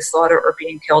going to slaughter or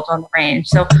being killed on the range.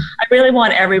 So I really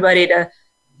want everybody to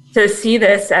see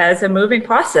this as a moving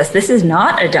process. This is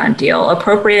not a done deal.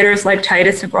 Appropriators like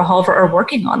Titus and Grijalva are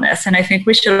working on this, and I think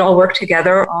we should all work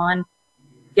together on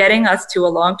getting us to a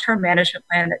long-term management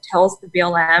plan that tells the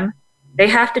BLM they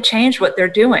have to change what they're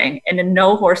doing, and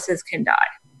no horses can die.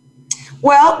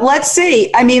 Well, let's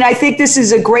see. I mean, I think this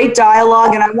is a great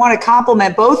dialogue, and I want to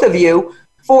compliment both of you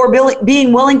for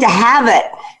being willing to have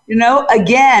it. You know,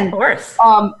 again, of course.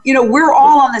 You know, we're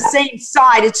all on the same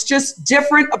side. It's just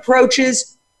different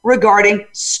approaches regarding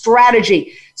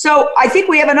strategy. So I think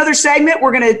we have another segment.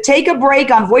 We're going to take a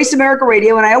break on Voice America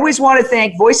Radio, and I always want to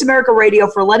thank Voice America Radio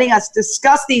for letting us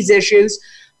discuss these issues,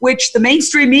 which the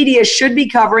mainstream media should be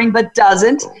covering but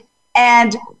doesn't,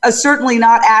 and certainly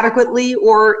not adequately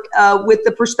or with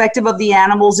the perspective of the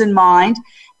animals in mind.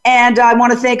 And I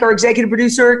want to thank our executive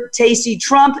producer, Tacey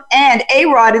Trump, and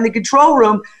A-Rod in the control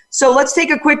room. So let's take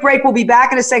a quick break. We'll be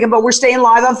back in a second, but we're staying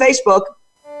live on Facebook.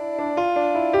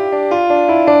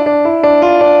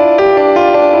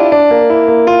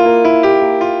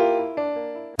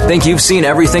 Think you've seen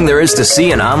everything there is to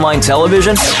see in online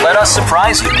television? Let us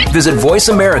surprise you. Visit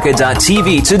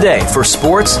voiceamerica.tv today for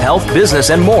sports, health, business,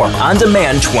 and more on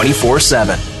demand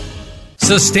 24/7.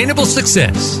 Sustainable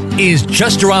success is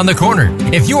just around the corner.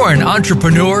 If you are an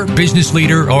entrepreneur, business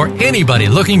leader, or anybody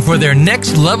looking for their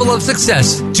next level of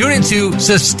success, tune into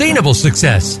Sustainable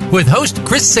Success with host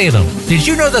Chris Salem. Did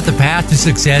you know that the path to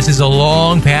success is a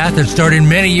long path that started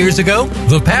many years ago?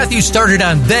 The path you started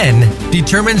on then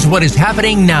determines what is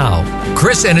happening now.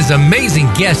 Chris and his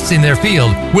amazing guests in their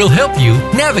field will help you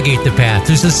navigate the path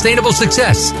to sustainable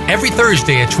success every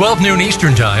Thursday at 12 noon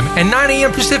Eastern Time and 9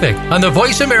 a.m. Pacific on the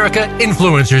Voice America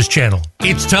Influencers channel.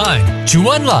 It's time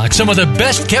to unlock some of the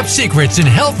best kept secrets in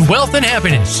health, wealth, and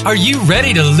happiness. Are you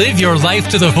ready to live your life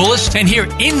to the fullest and hear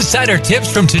insider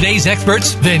tips from today's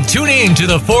experts? Then tune in to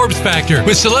the Forbes Factor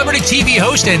with celebrity TV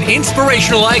host and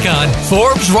inspirational icon,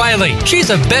 Forbes Riley.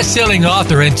 She's a best-selling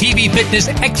author and TV fitness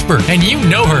expert, and you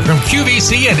know her from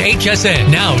QVC and HSN.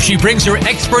 Now she brings her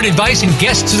expert advice and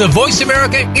guests to the Voice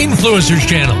America Influencers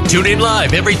channel. Tune in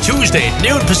live every Tuesday at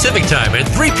noon Pacific Time and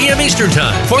 3 p.m. Eastern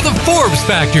Time for the Forbes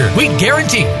Factor. We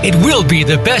guarantee it will be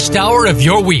the best hour of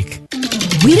your week.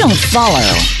 We don't follow,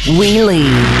 we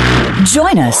lead.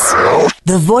 Join us,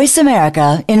 the Voice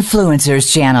America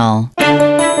Influencers channel.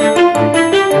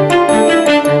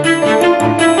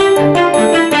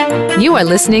 You are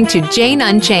listening to Jane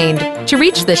Unchained. To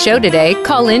reach the show today,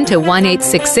 call in to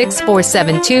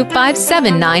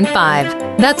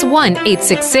 1-866-472-5795. That's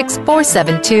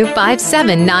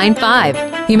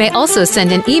 1-866-472-5795. You may also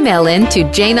send an email in to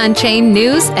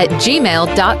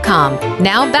janeunchainednews@gmail.com.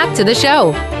 Now back to the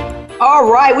show.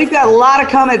 All right, we've got a lot of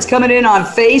comments coming in on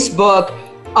Facebook.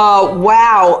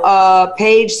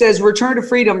 Paige says, return to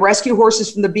freedom, rescue horses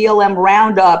from the BLM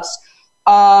roundups.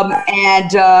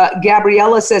 And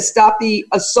Gabriella says, stop the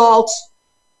assault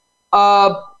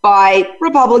by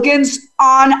Republicans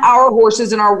on our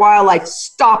horses and our wildlife.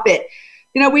 Stop it.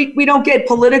 You know, we don't get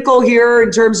political here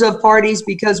in terms of parties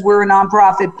because we're a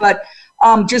nonprofit, but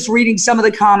just reading some of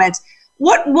the comments.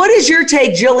 What is your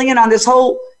take, Jillian, on this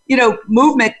whole,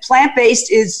 movement? Plant-based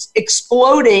is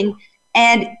exploding,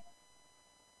 and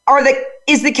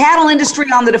is the cattle industry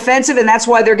on the defensive, and that's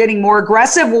why they're getting more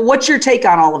aggressive? Well, what's your take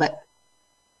on all of it?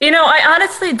 I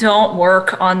honestly don't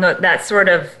work on that sort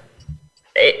of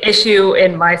issue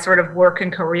in my sort of work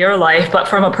and career life, but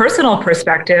from a personal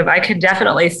perspective, I can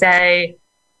definitely say,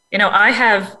 I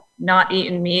have not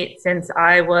eaten meat since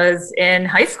I was in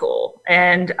high school,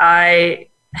 and I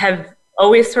have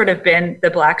always sort of been the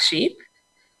black sheep.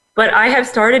 But I have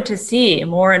started to see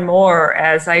more and more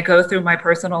as I go through my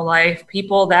personal life,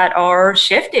 people that are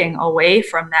shifting away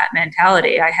from that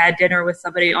mentality. I had dinner with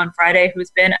somebody on Friday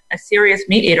who's been a serious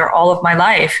meat eater all of my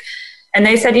life. And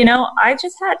they said, I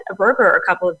just had a burger a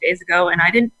couple of days ago and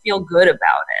I didn't feel good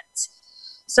about it.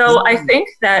 So I think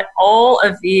that all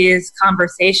of these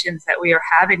conversations that we are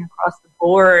having across the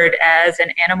board as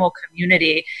an animal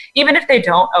community, even if they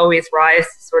don't always rise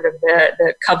to sort of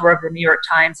the cover of the New York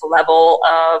Times level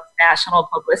of national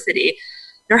publicity,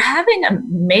 they're having a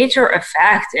major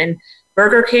effect. And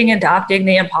Burger King adopting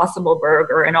the Impossible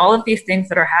Burger and all of these things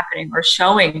that are happening are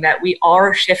showing that we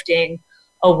are shifting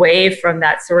away from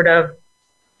that sort of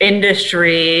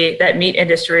industry, that meat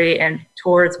industry, and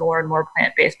towards more and more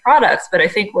plant-based products. But I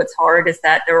think what's hard is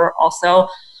that there are also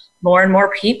more and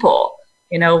more people.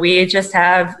 We just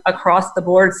have across the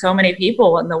board so many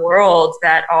people in the world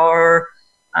that are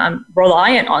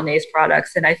reliant on these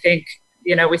products. And I think,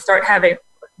 we start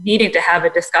needing to have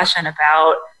a discussion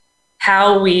about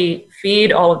how we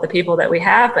feed all of the people that we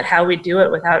have, but how we do it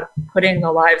without putting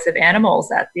the lives of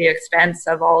animals at the expense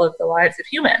of all of the lives of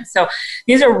humans. So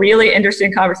these are really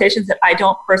interesting conversations that I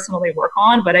don't personally work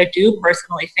on, but I do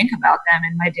personally think about them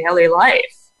in my daily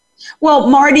life. Well,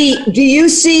 Marty, do you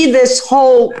see this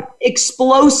whole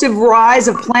explosive rise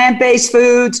of plant-based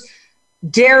foods,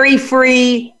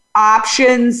 dairy-free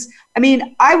options? I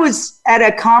mean, I was at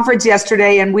a conference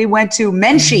yesterday and we went to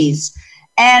Menchie's.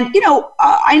 And,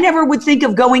 I never would think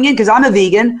of going in because I'm a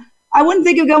vegan. I wouldn't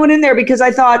think of going in there because I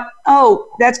thought,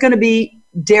 that's going to be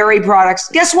dairy products.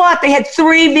 Guess what? They had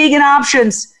 3 vegan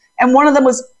options. And one of them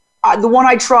was the one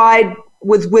I tried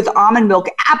with almond milk.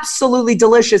 Absolutely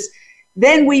delicious.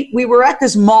 Then we were at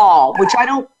this mall, which I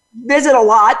don't visit a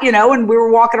lot, and we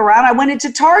were walking around. I went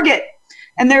into Target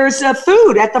and there's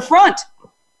food at the front.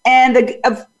 And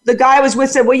the guy I was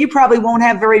with said, well, you probably won't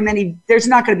have very many. There's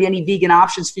not going to be any vegan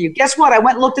options for you. Guess what? I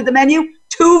went and looked at the menu.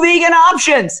 2 vegan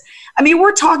options. I mean,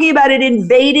 we're talking about it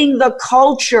invading the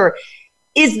culture.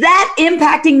 Is that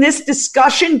impacting this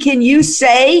discussion? Can you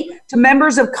say to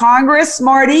members of Congress,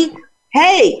 Marty,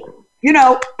 hey, you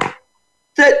know,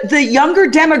 the younger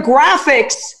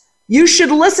demographics, you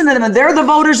should listen to them, and they're the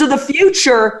voters of the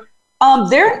future.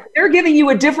 They're giving you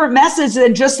a different message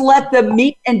than just let the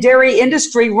meat and dairy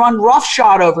industry run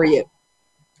roughshod over you.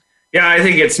 Yeah, I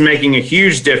think it's making a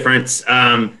huge difference.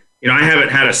 You know, I haven't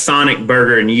had a Sonic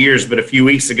burger in years, but a few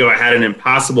weeks ago I had an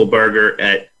Impossible burger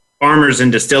at Farmers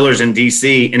and Distillers in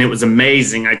DC, and it was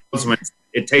amazing. I told someone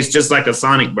it tastes just like a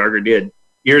Sonic burger did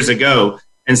years ago.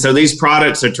 And so these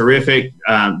products are terrific.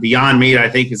 Beyond Meat, I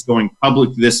think, is going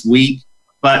public this week.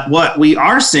 But what we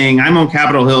are seeing, I'm on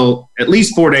Capitol Hill at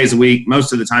least 4 days a week,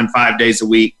 most of the time 5 days a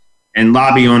week, and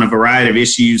lobby on a variety of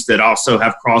issues that also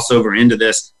have crossover into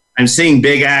this. I'm seeing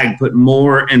Big Ag put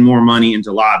more and more money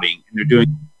into lobbying, and they're doing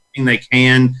everything they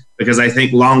can because I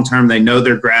think long-term they know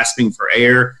they're grasping for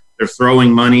air. They're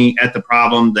throwing money at the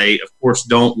problem. They, of course,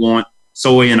 don't want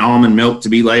soy and almond milk to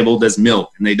be labeled as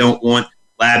milk, and they don't want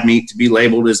lab meat to be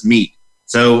labeled as meat.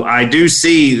 So I do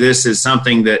see this as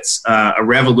something that's a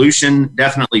revolution,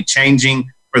 definitely changing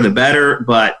for the better,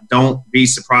 but don't be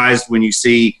surprised when you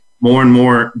see more and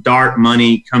more dark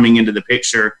money coming into the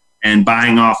picture and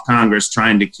buying off Congress,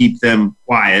 trying to keep them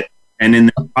quiet and in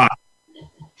their pocket.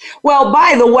 Well,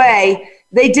 by the way,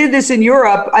 they did this in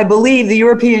Europe. I believe the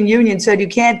European Union said you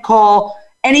can't call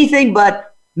anything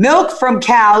but milk from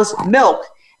cows milk.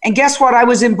 And guess what? I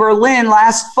was in Berlin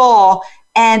last fall,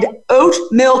 and oat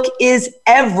milk is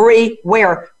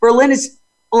everywhere. Berlin is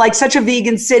like such a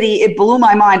vegan city. It blew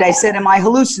my mind. I said, am I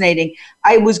hallucinating?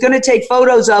 I was going to take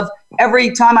photos of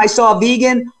every time I saw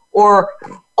vegan or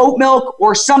oat milk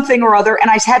or something or other,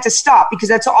 and I had to stop because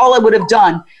that's all I would have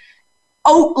done.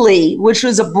 Oatly, which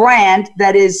was a brand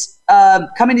that is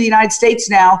coming to the United States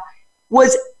now,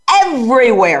 was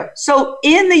everywhere. So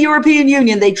in the European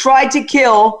Union, they tried to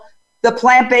kill the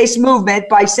plant-based movement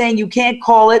by saying you can't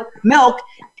call it milk,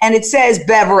 and it says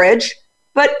beverage,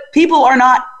 but people are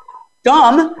not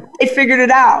dumb. They figured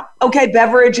it out. Okay,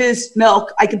 beverage is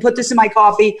milk. I can put this in my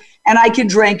coffee and I can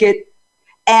drink it.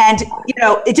 And, you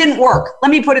know, it didn't work. Let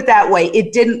me put it that way.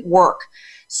 It didn't work.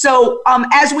 So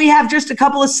as we have just a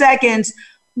couple of seconds,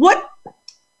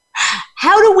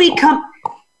 how do we come?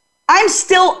 I'm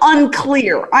still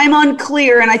unclear. I'm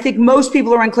unclear, and I think most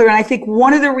people are unclear. And I think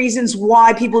one of the reasons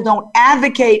why people don't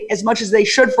advocate as much as they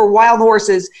should for wild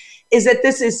horses is that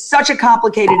this is such a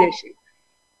complicated issue.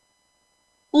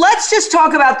 Let's just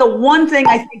talk about the one thing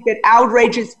I think that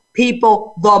outrages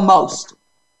people the most,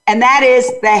 and that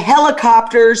is the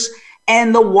helicopters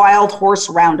and the wild horse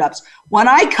roundups. When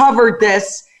I covered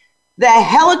this, the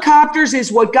helicopters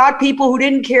is what got people who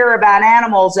didn't care about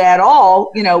animals at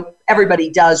all. You know, everybody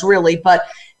does really, but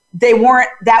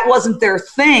that wasn't their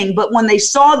thing. But when they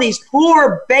saw these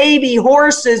poor baby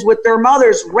horses with their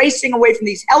mothers racing away from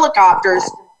these helicopters,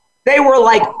 they were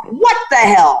like, what the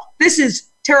hell? This is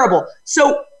terrible.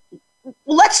 So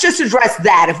let's just address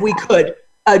that if we could,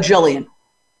 Jillian.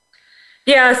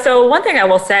 Yeah, so one thing I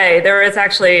will say, there is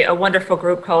actually a wonderful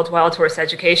group called Wild Horse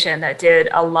Education that did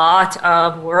a lot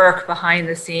of work behind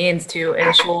the scenes to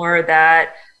ensure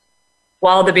that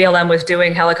while the BLM was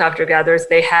doing helicopter gathers,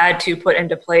 they had to put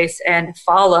into place and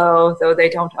follow, though they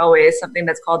don't always, something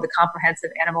that's called the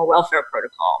Comprehensive Animal Welfare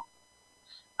Protocol.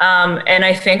 And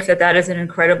I think that that is an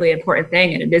incredibly important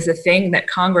thing, and it is a thing that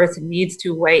Congress needs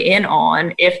to weigh in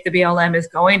on. If the BLM is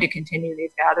going to continue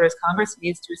these gathers, Congress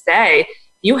needs to say,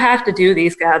 you have to do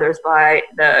these gathers by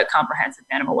the Comprehensive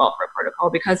Animal Welfare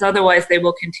Protocol, because otherwise they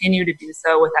will continue to do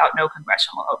so without no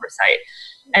congressional oversight.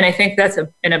 And I think that's an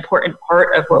important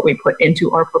part of what we put into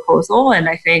our proposal. And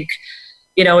I think,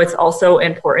 you know, it's also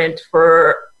important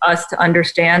for us to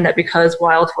understand that because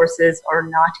wild horses are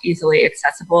not easily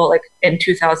accessible, like in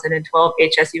 2012,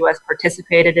 HSUS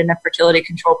participated in a fertility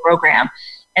control program,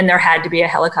 and there had to be a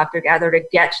helicopter gather to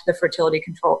get the fertility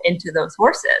control into those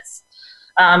horses.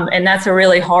 And that's a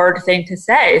really hard thing to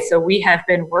say. So we have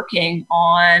been working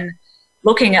on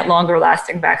looking at longer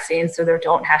lasting vaccines so there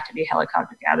don't have to be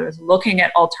helicopter gathers, looking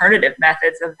at alternative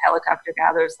methods of helicopter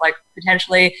gathers, like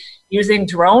potentially using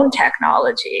drone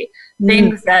technology,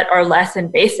 things that are less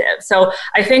invasive. So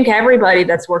I think everybody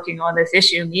that's working on this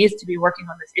issue needs to be working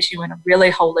on this issue in a really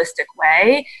holistic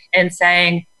way and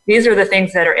saying, these are the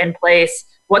things that are in place.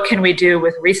 What can we do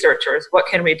with researchers? What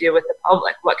can we do with the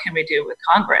public? What can we do with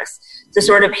Congress to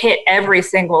sort of hit every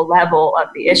single level of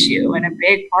the issue? And a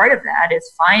big part of that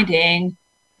is finding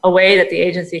a way that the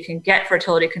agency can get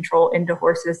fertility control into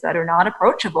horses that are not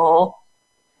approachable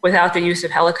without the use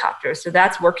of helicopters. So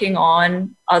that's working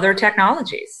on other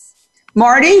technologies.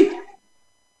 Marty?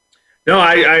 No,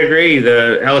 I agree.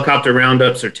 The helicopter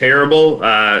roundups are terrible.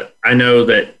 I know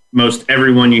that most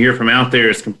everyone you hear from out there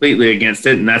is completely against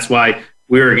it, and that's why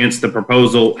we're against the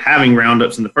proposal having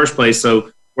roundups in the first place.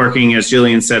 So working, as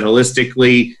Jillian said,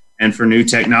 holistically and for new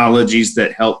technologies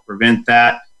that help prevent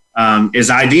that is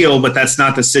ideal, but that's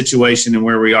not the situation and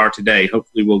where we are today.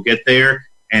 Hopefully we'll get there.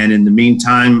 And in the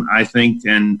meantime, I think,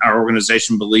 and our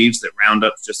organization believes, that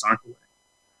roundups just aren't the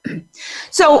way.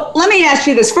 So let me ask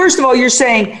you this. First of all, you're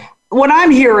saying, what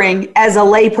I'm hearing as a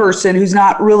layperson who's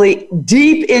not really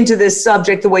deep into this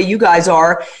subject the way you guys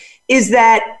are, is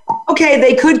that, okay,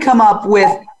 they could come up with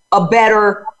a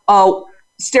better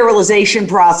sterilization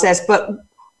process, but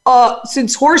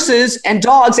since horses and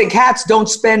dogs and cats don't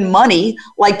spend money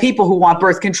like people who want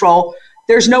birth control,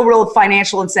 there's no real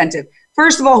financial incentive.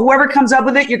 First of all, whoever comes up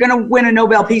with it, you're going to win a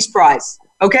Nobel Peace Prize.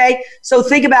 Okay? So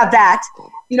think about that,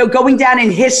 going down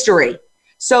in history.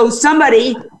 So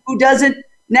somebody who doesn't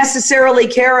necessarily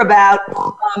care about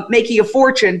making a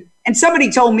fortune, and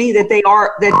somebody told me that there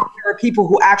are people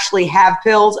who actually have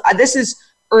pills. This is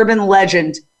urban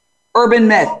legend, urban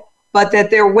myth, but that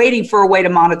they're waiting for a way to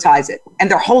monetize it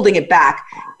and they're holding it back.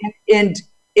 And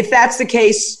if that's the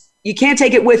case, you can't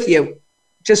take it with you.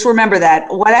 Just remember that.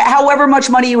 However much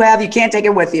money you have, you can't take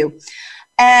it with you.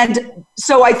 And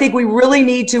so I think we really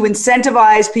need to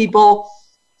incentivize people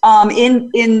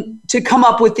to come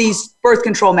up with these birth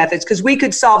control methods, because we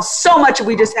could solve so much if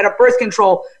we just had a birth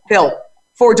control pill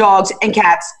for dogs and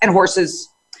cats and horses.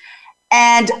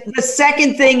 And the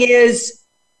second thing is,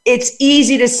 it's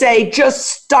easy to say, just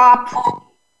stop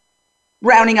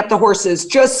rounding up the horses,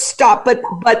 just stop. But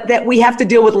that we have to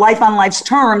deal with life on life's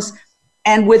terms,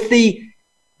 and with the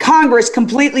Congress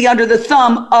completely under the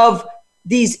thumb of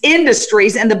these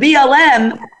industries, and the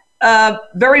BLM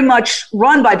very much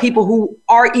run by people who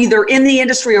are either in the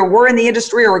industry or were in the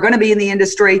industry or are going to be in the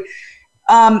industry.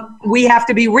 We have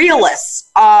to be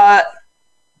realists.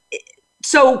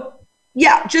 So,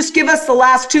 yeah, just give us the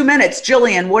last 2 minutes.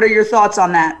 Jillian, what are your thoughts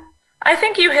on that? I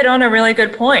think you hit on a really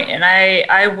good point. And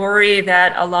I worry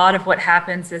that a lot of what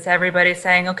happens is everybody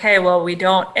saying, okay, well, we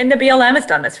don't, and the BLM has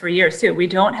done this for years too. We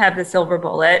don't have the silver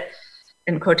bullet,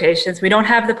 in quotations. We don't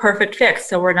have the perfect fix,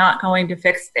 so we're not going to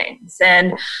fix things.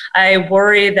 And I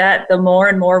worry that the more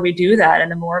and more we do that,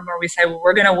 and the more we say, well,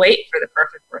 we're going to wait for the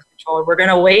perfect birth control, or we're going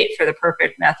to wait for the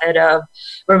perfect method of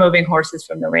removing horses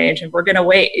from the range, and we're going to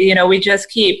wait, we just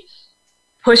keep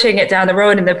pushing it down the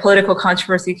road, and the political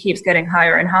controversy keeps getting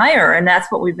higher and higher. And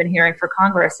that's what we've been hearing for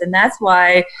Congress. And that's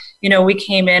why, we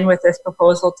came in with this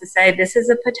proposal to say this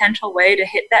is a potential way to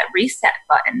hit that reset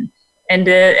button, and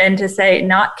to say,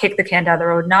 not kick the can down the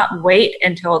road, not wait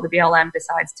until the BLM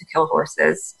decides to kill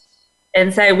horses,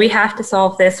 and say we have to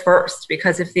solve this first.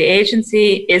 Because if the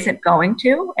agency isn't going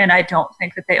to, and I don't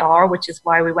think that they are, which is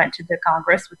why we went to the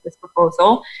Congress with this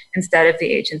proposal instead of the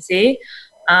agency,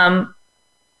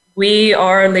 we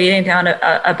are leading down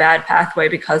a bad pathway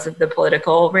because of the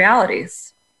political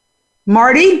realities.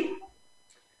 Marty?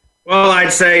 Well,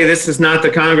 I'd say this is not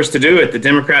the Congress to do it. The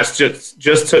Democrats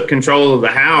just took control of the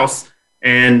House,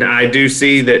 and I do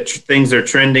see that things are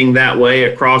trending that way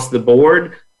across the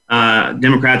board.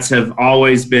 Democrats have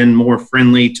always been more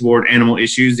friendly toward animal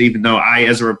issues, even though I,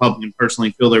 as a Republican,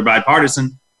 personally feel they're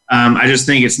bipartisan. I just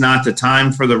think it's not the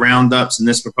time for the roundups in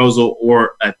this proposal,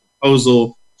 or a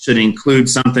proposal should include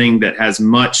something that has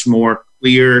much more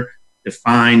clear,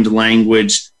 defined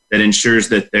language that ensures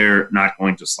that they're not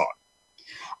going to slaughter.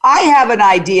 I have an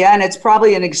idea, and it's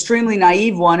probably an extremely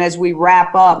naive one as we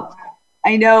wrap up.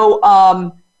 I know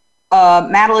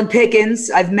Madeline Pickens,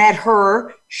 I've met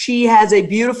her. She has a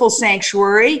beautiful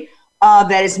sanctuary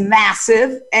that is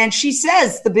massive, and she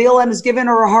says the BLM has given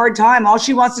her a hard time. All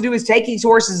she wants to do is take these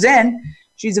horses in.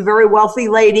 She's a very wealthy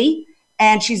lady,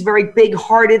 and she's a very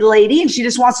big-hearted lady, and she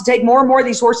just wants to take more and more of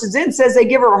these horses in, says they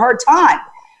give her a hard time.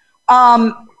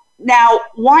 Now,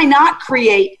 why not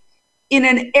create, in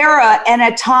an era and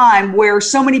a time where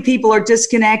so many people are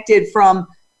disconnected from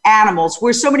animals,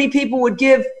 where so many people would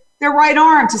give their right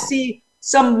arm to see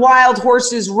some wild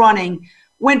horses running,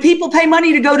 when people pay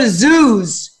money to go to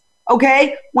zoos,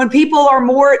 okay, when people are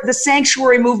more, the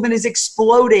sanctuary movement is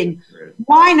exploding.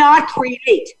 Why not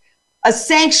create a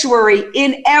sanctuary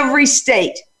in every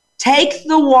state? Take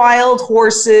the wild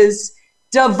horses,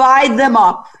 divide them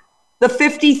up, the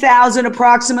 50,000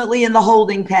 approximately in the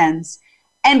holding pens,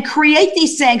 and create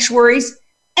these sanctuaries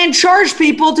and charge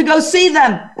people to go see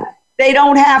them. They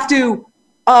don't have to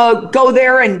go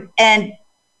there and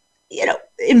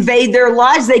invade their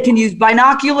lives. They can use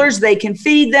binoculars. They can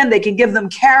feed them. They can give them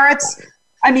carrots.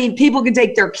 I mean, people can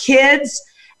take their kids,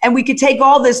 and we could take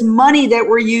all this money that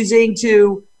we're using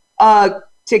to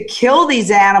kill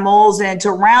these animals and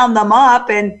to round them up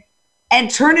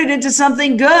and turn it into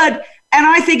something good. And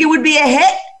I think it would be a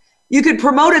hit. You could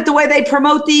promote it the way they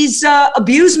promote these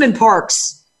abusement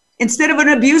parks. Instead of an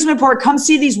abusement park, come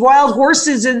see these wild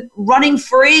horses and running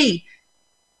free.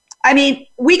 I mean,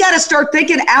 we got to start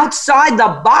thinking outside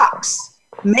the box.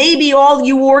 Maybe all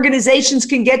you organizations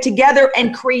can get together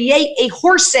and create a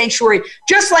horse sanctuary,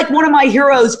 just like one of my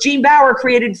heroes, Gene Bauer,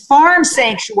 created Farm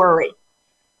Sanctuary,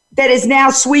 that is now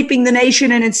sweeping the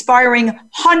nation and inspiring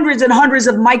hundreds and hundreds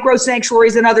of micro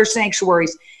sanctuaries and other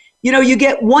sanctuaries. You know, you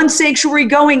get one sanctuary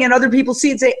going and other people see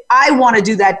it and say, I want to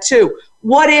do that too.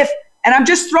 What if, and I'm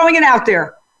just throwing it out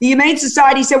there, the Humane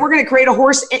Society said, we're going to create a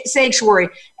horse sanctuary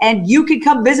and you can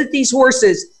come visit these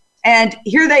horses. And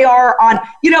here they are on,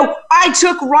 you know, I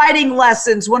took riding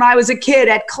lessons when I was a kid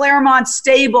at Claremont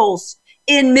Stables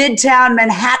in Midtown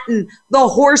Manhattan. The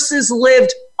horses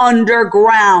lived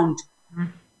underground.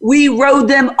 We rode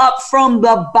them up from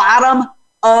the bottom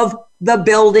of the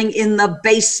building in the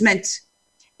basement.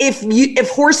 If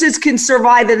horses can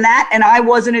survive in that, and I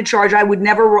wasn't in charge, I would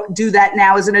never do that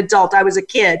now as an adult. I was a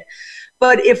kid.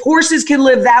 But if horses can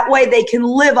live that way, they can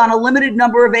live on a limited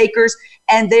number of acres,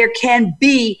 and there can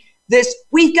be this.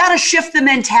 We've got to shift the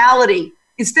mentality.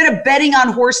 Instead of betting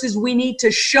on horses, we need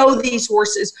to show these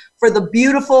horses for the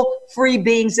beautiful, free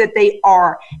beings that they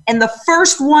are. And the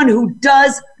first one who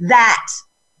does that,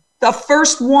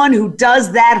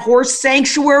 horse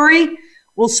sanctuary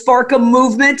will spark a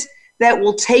movement that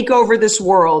will take over this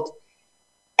world.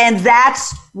 And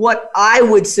that's what I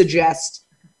would suggest.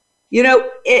 You know,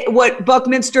 what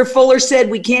Buckminster Fuller said,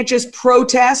 we can't just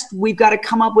protest. We've got to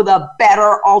come up with a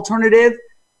better alternative.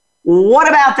 What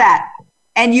about that?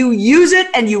 And you use it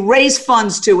and you raise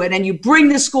funds to it and you bring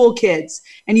the school kids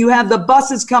and you have the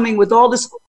buses coming with all the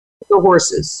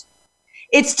horses.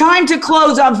 It's time to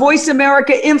close on Voice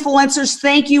America Influencers.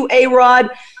 Thank you, A-Rod.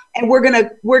 And we're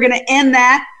gonna end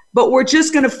that. But we're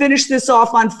just going to finish this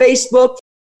off on Facebook.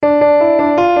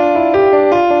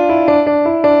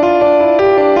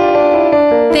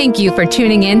 Thank you for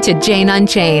tuning in to Jane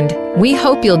Unchained. We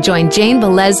hope you'll join Jane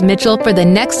Velez Mitchell for the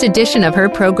next edition of her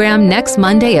program next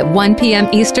Monday at 1 p.m.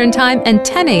 Eastern Time and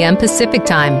 10 a.m. Pacific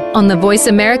Time on the Voice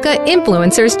America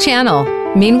Influencers channel.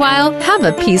 Meanwhile, have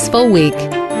a peaceful week.